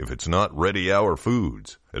ready if it's not Ready Hour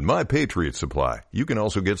Foods. At My Patriot Supply, you can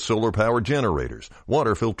also get solar power generators,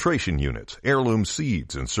 water filtration units, heirloom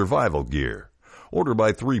seeds, and survival gear. Order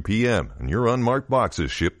by 3 p.m. and your unmarked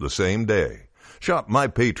boxes ship the same day. Shop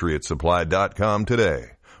MyPatriotSupply.com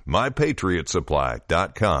today.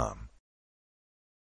 MyPatriotSupply.com.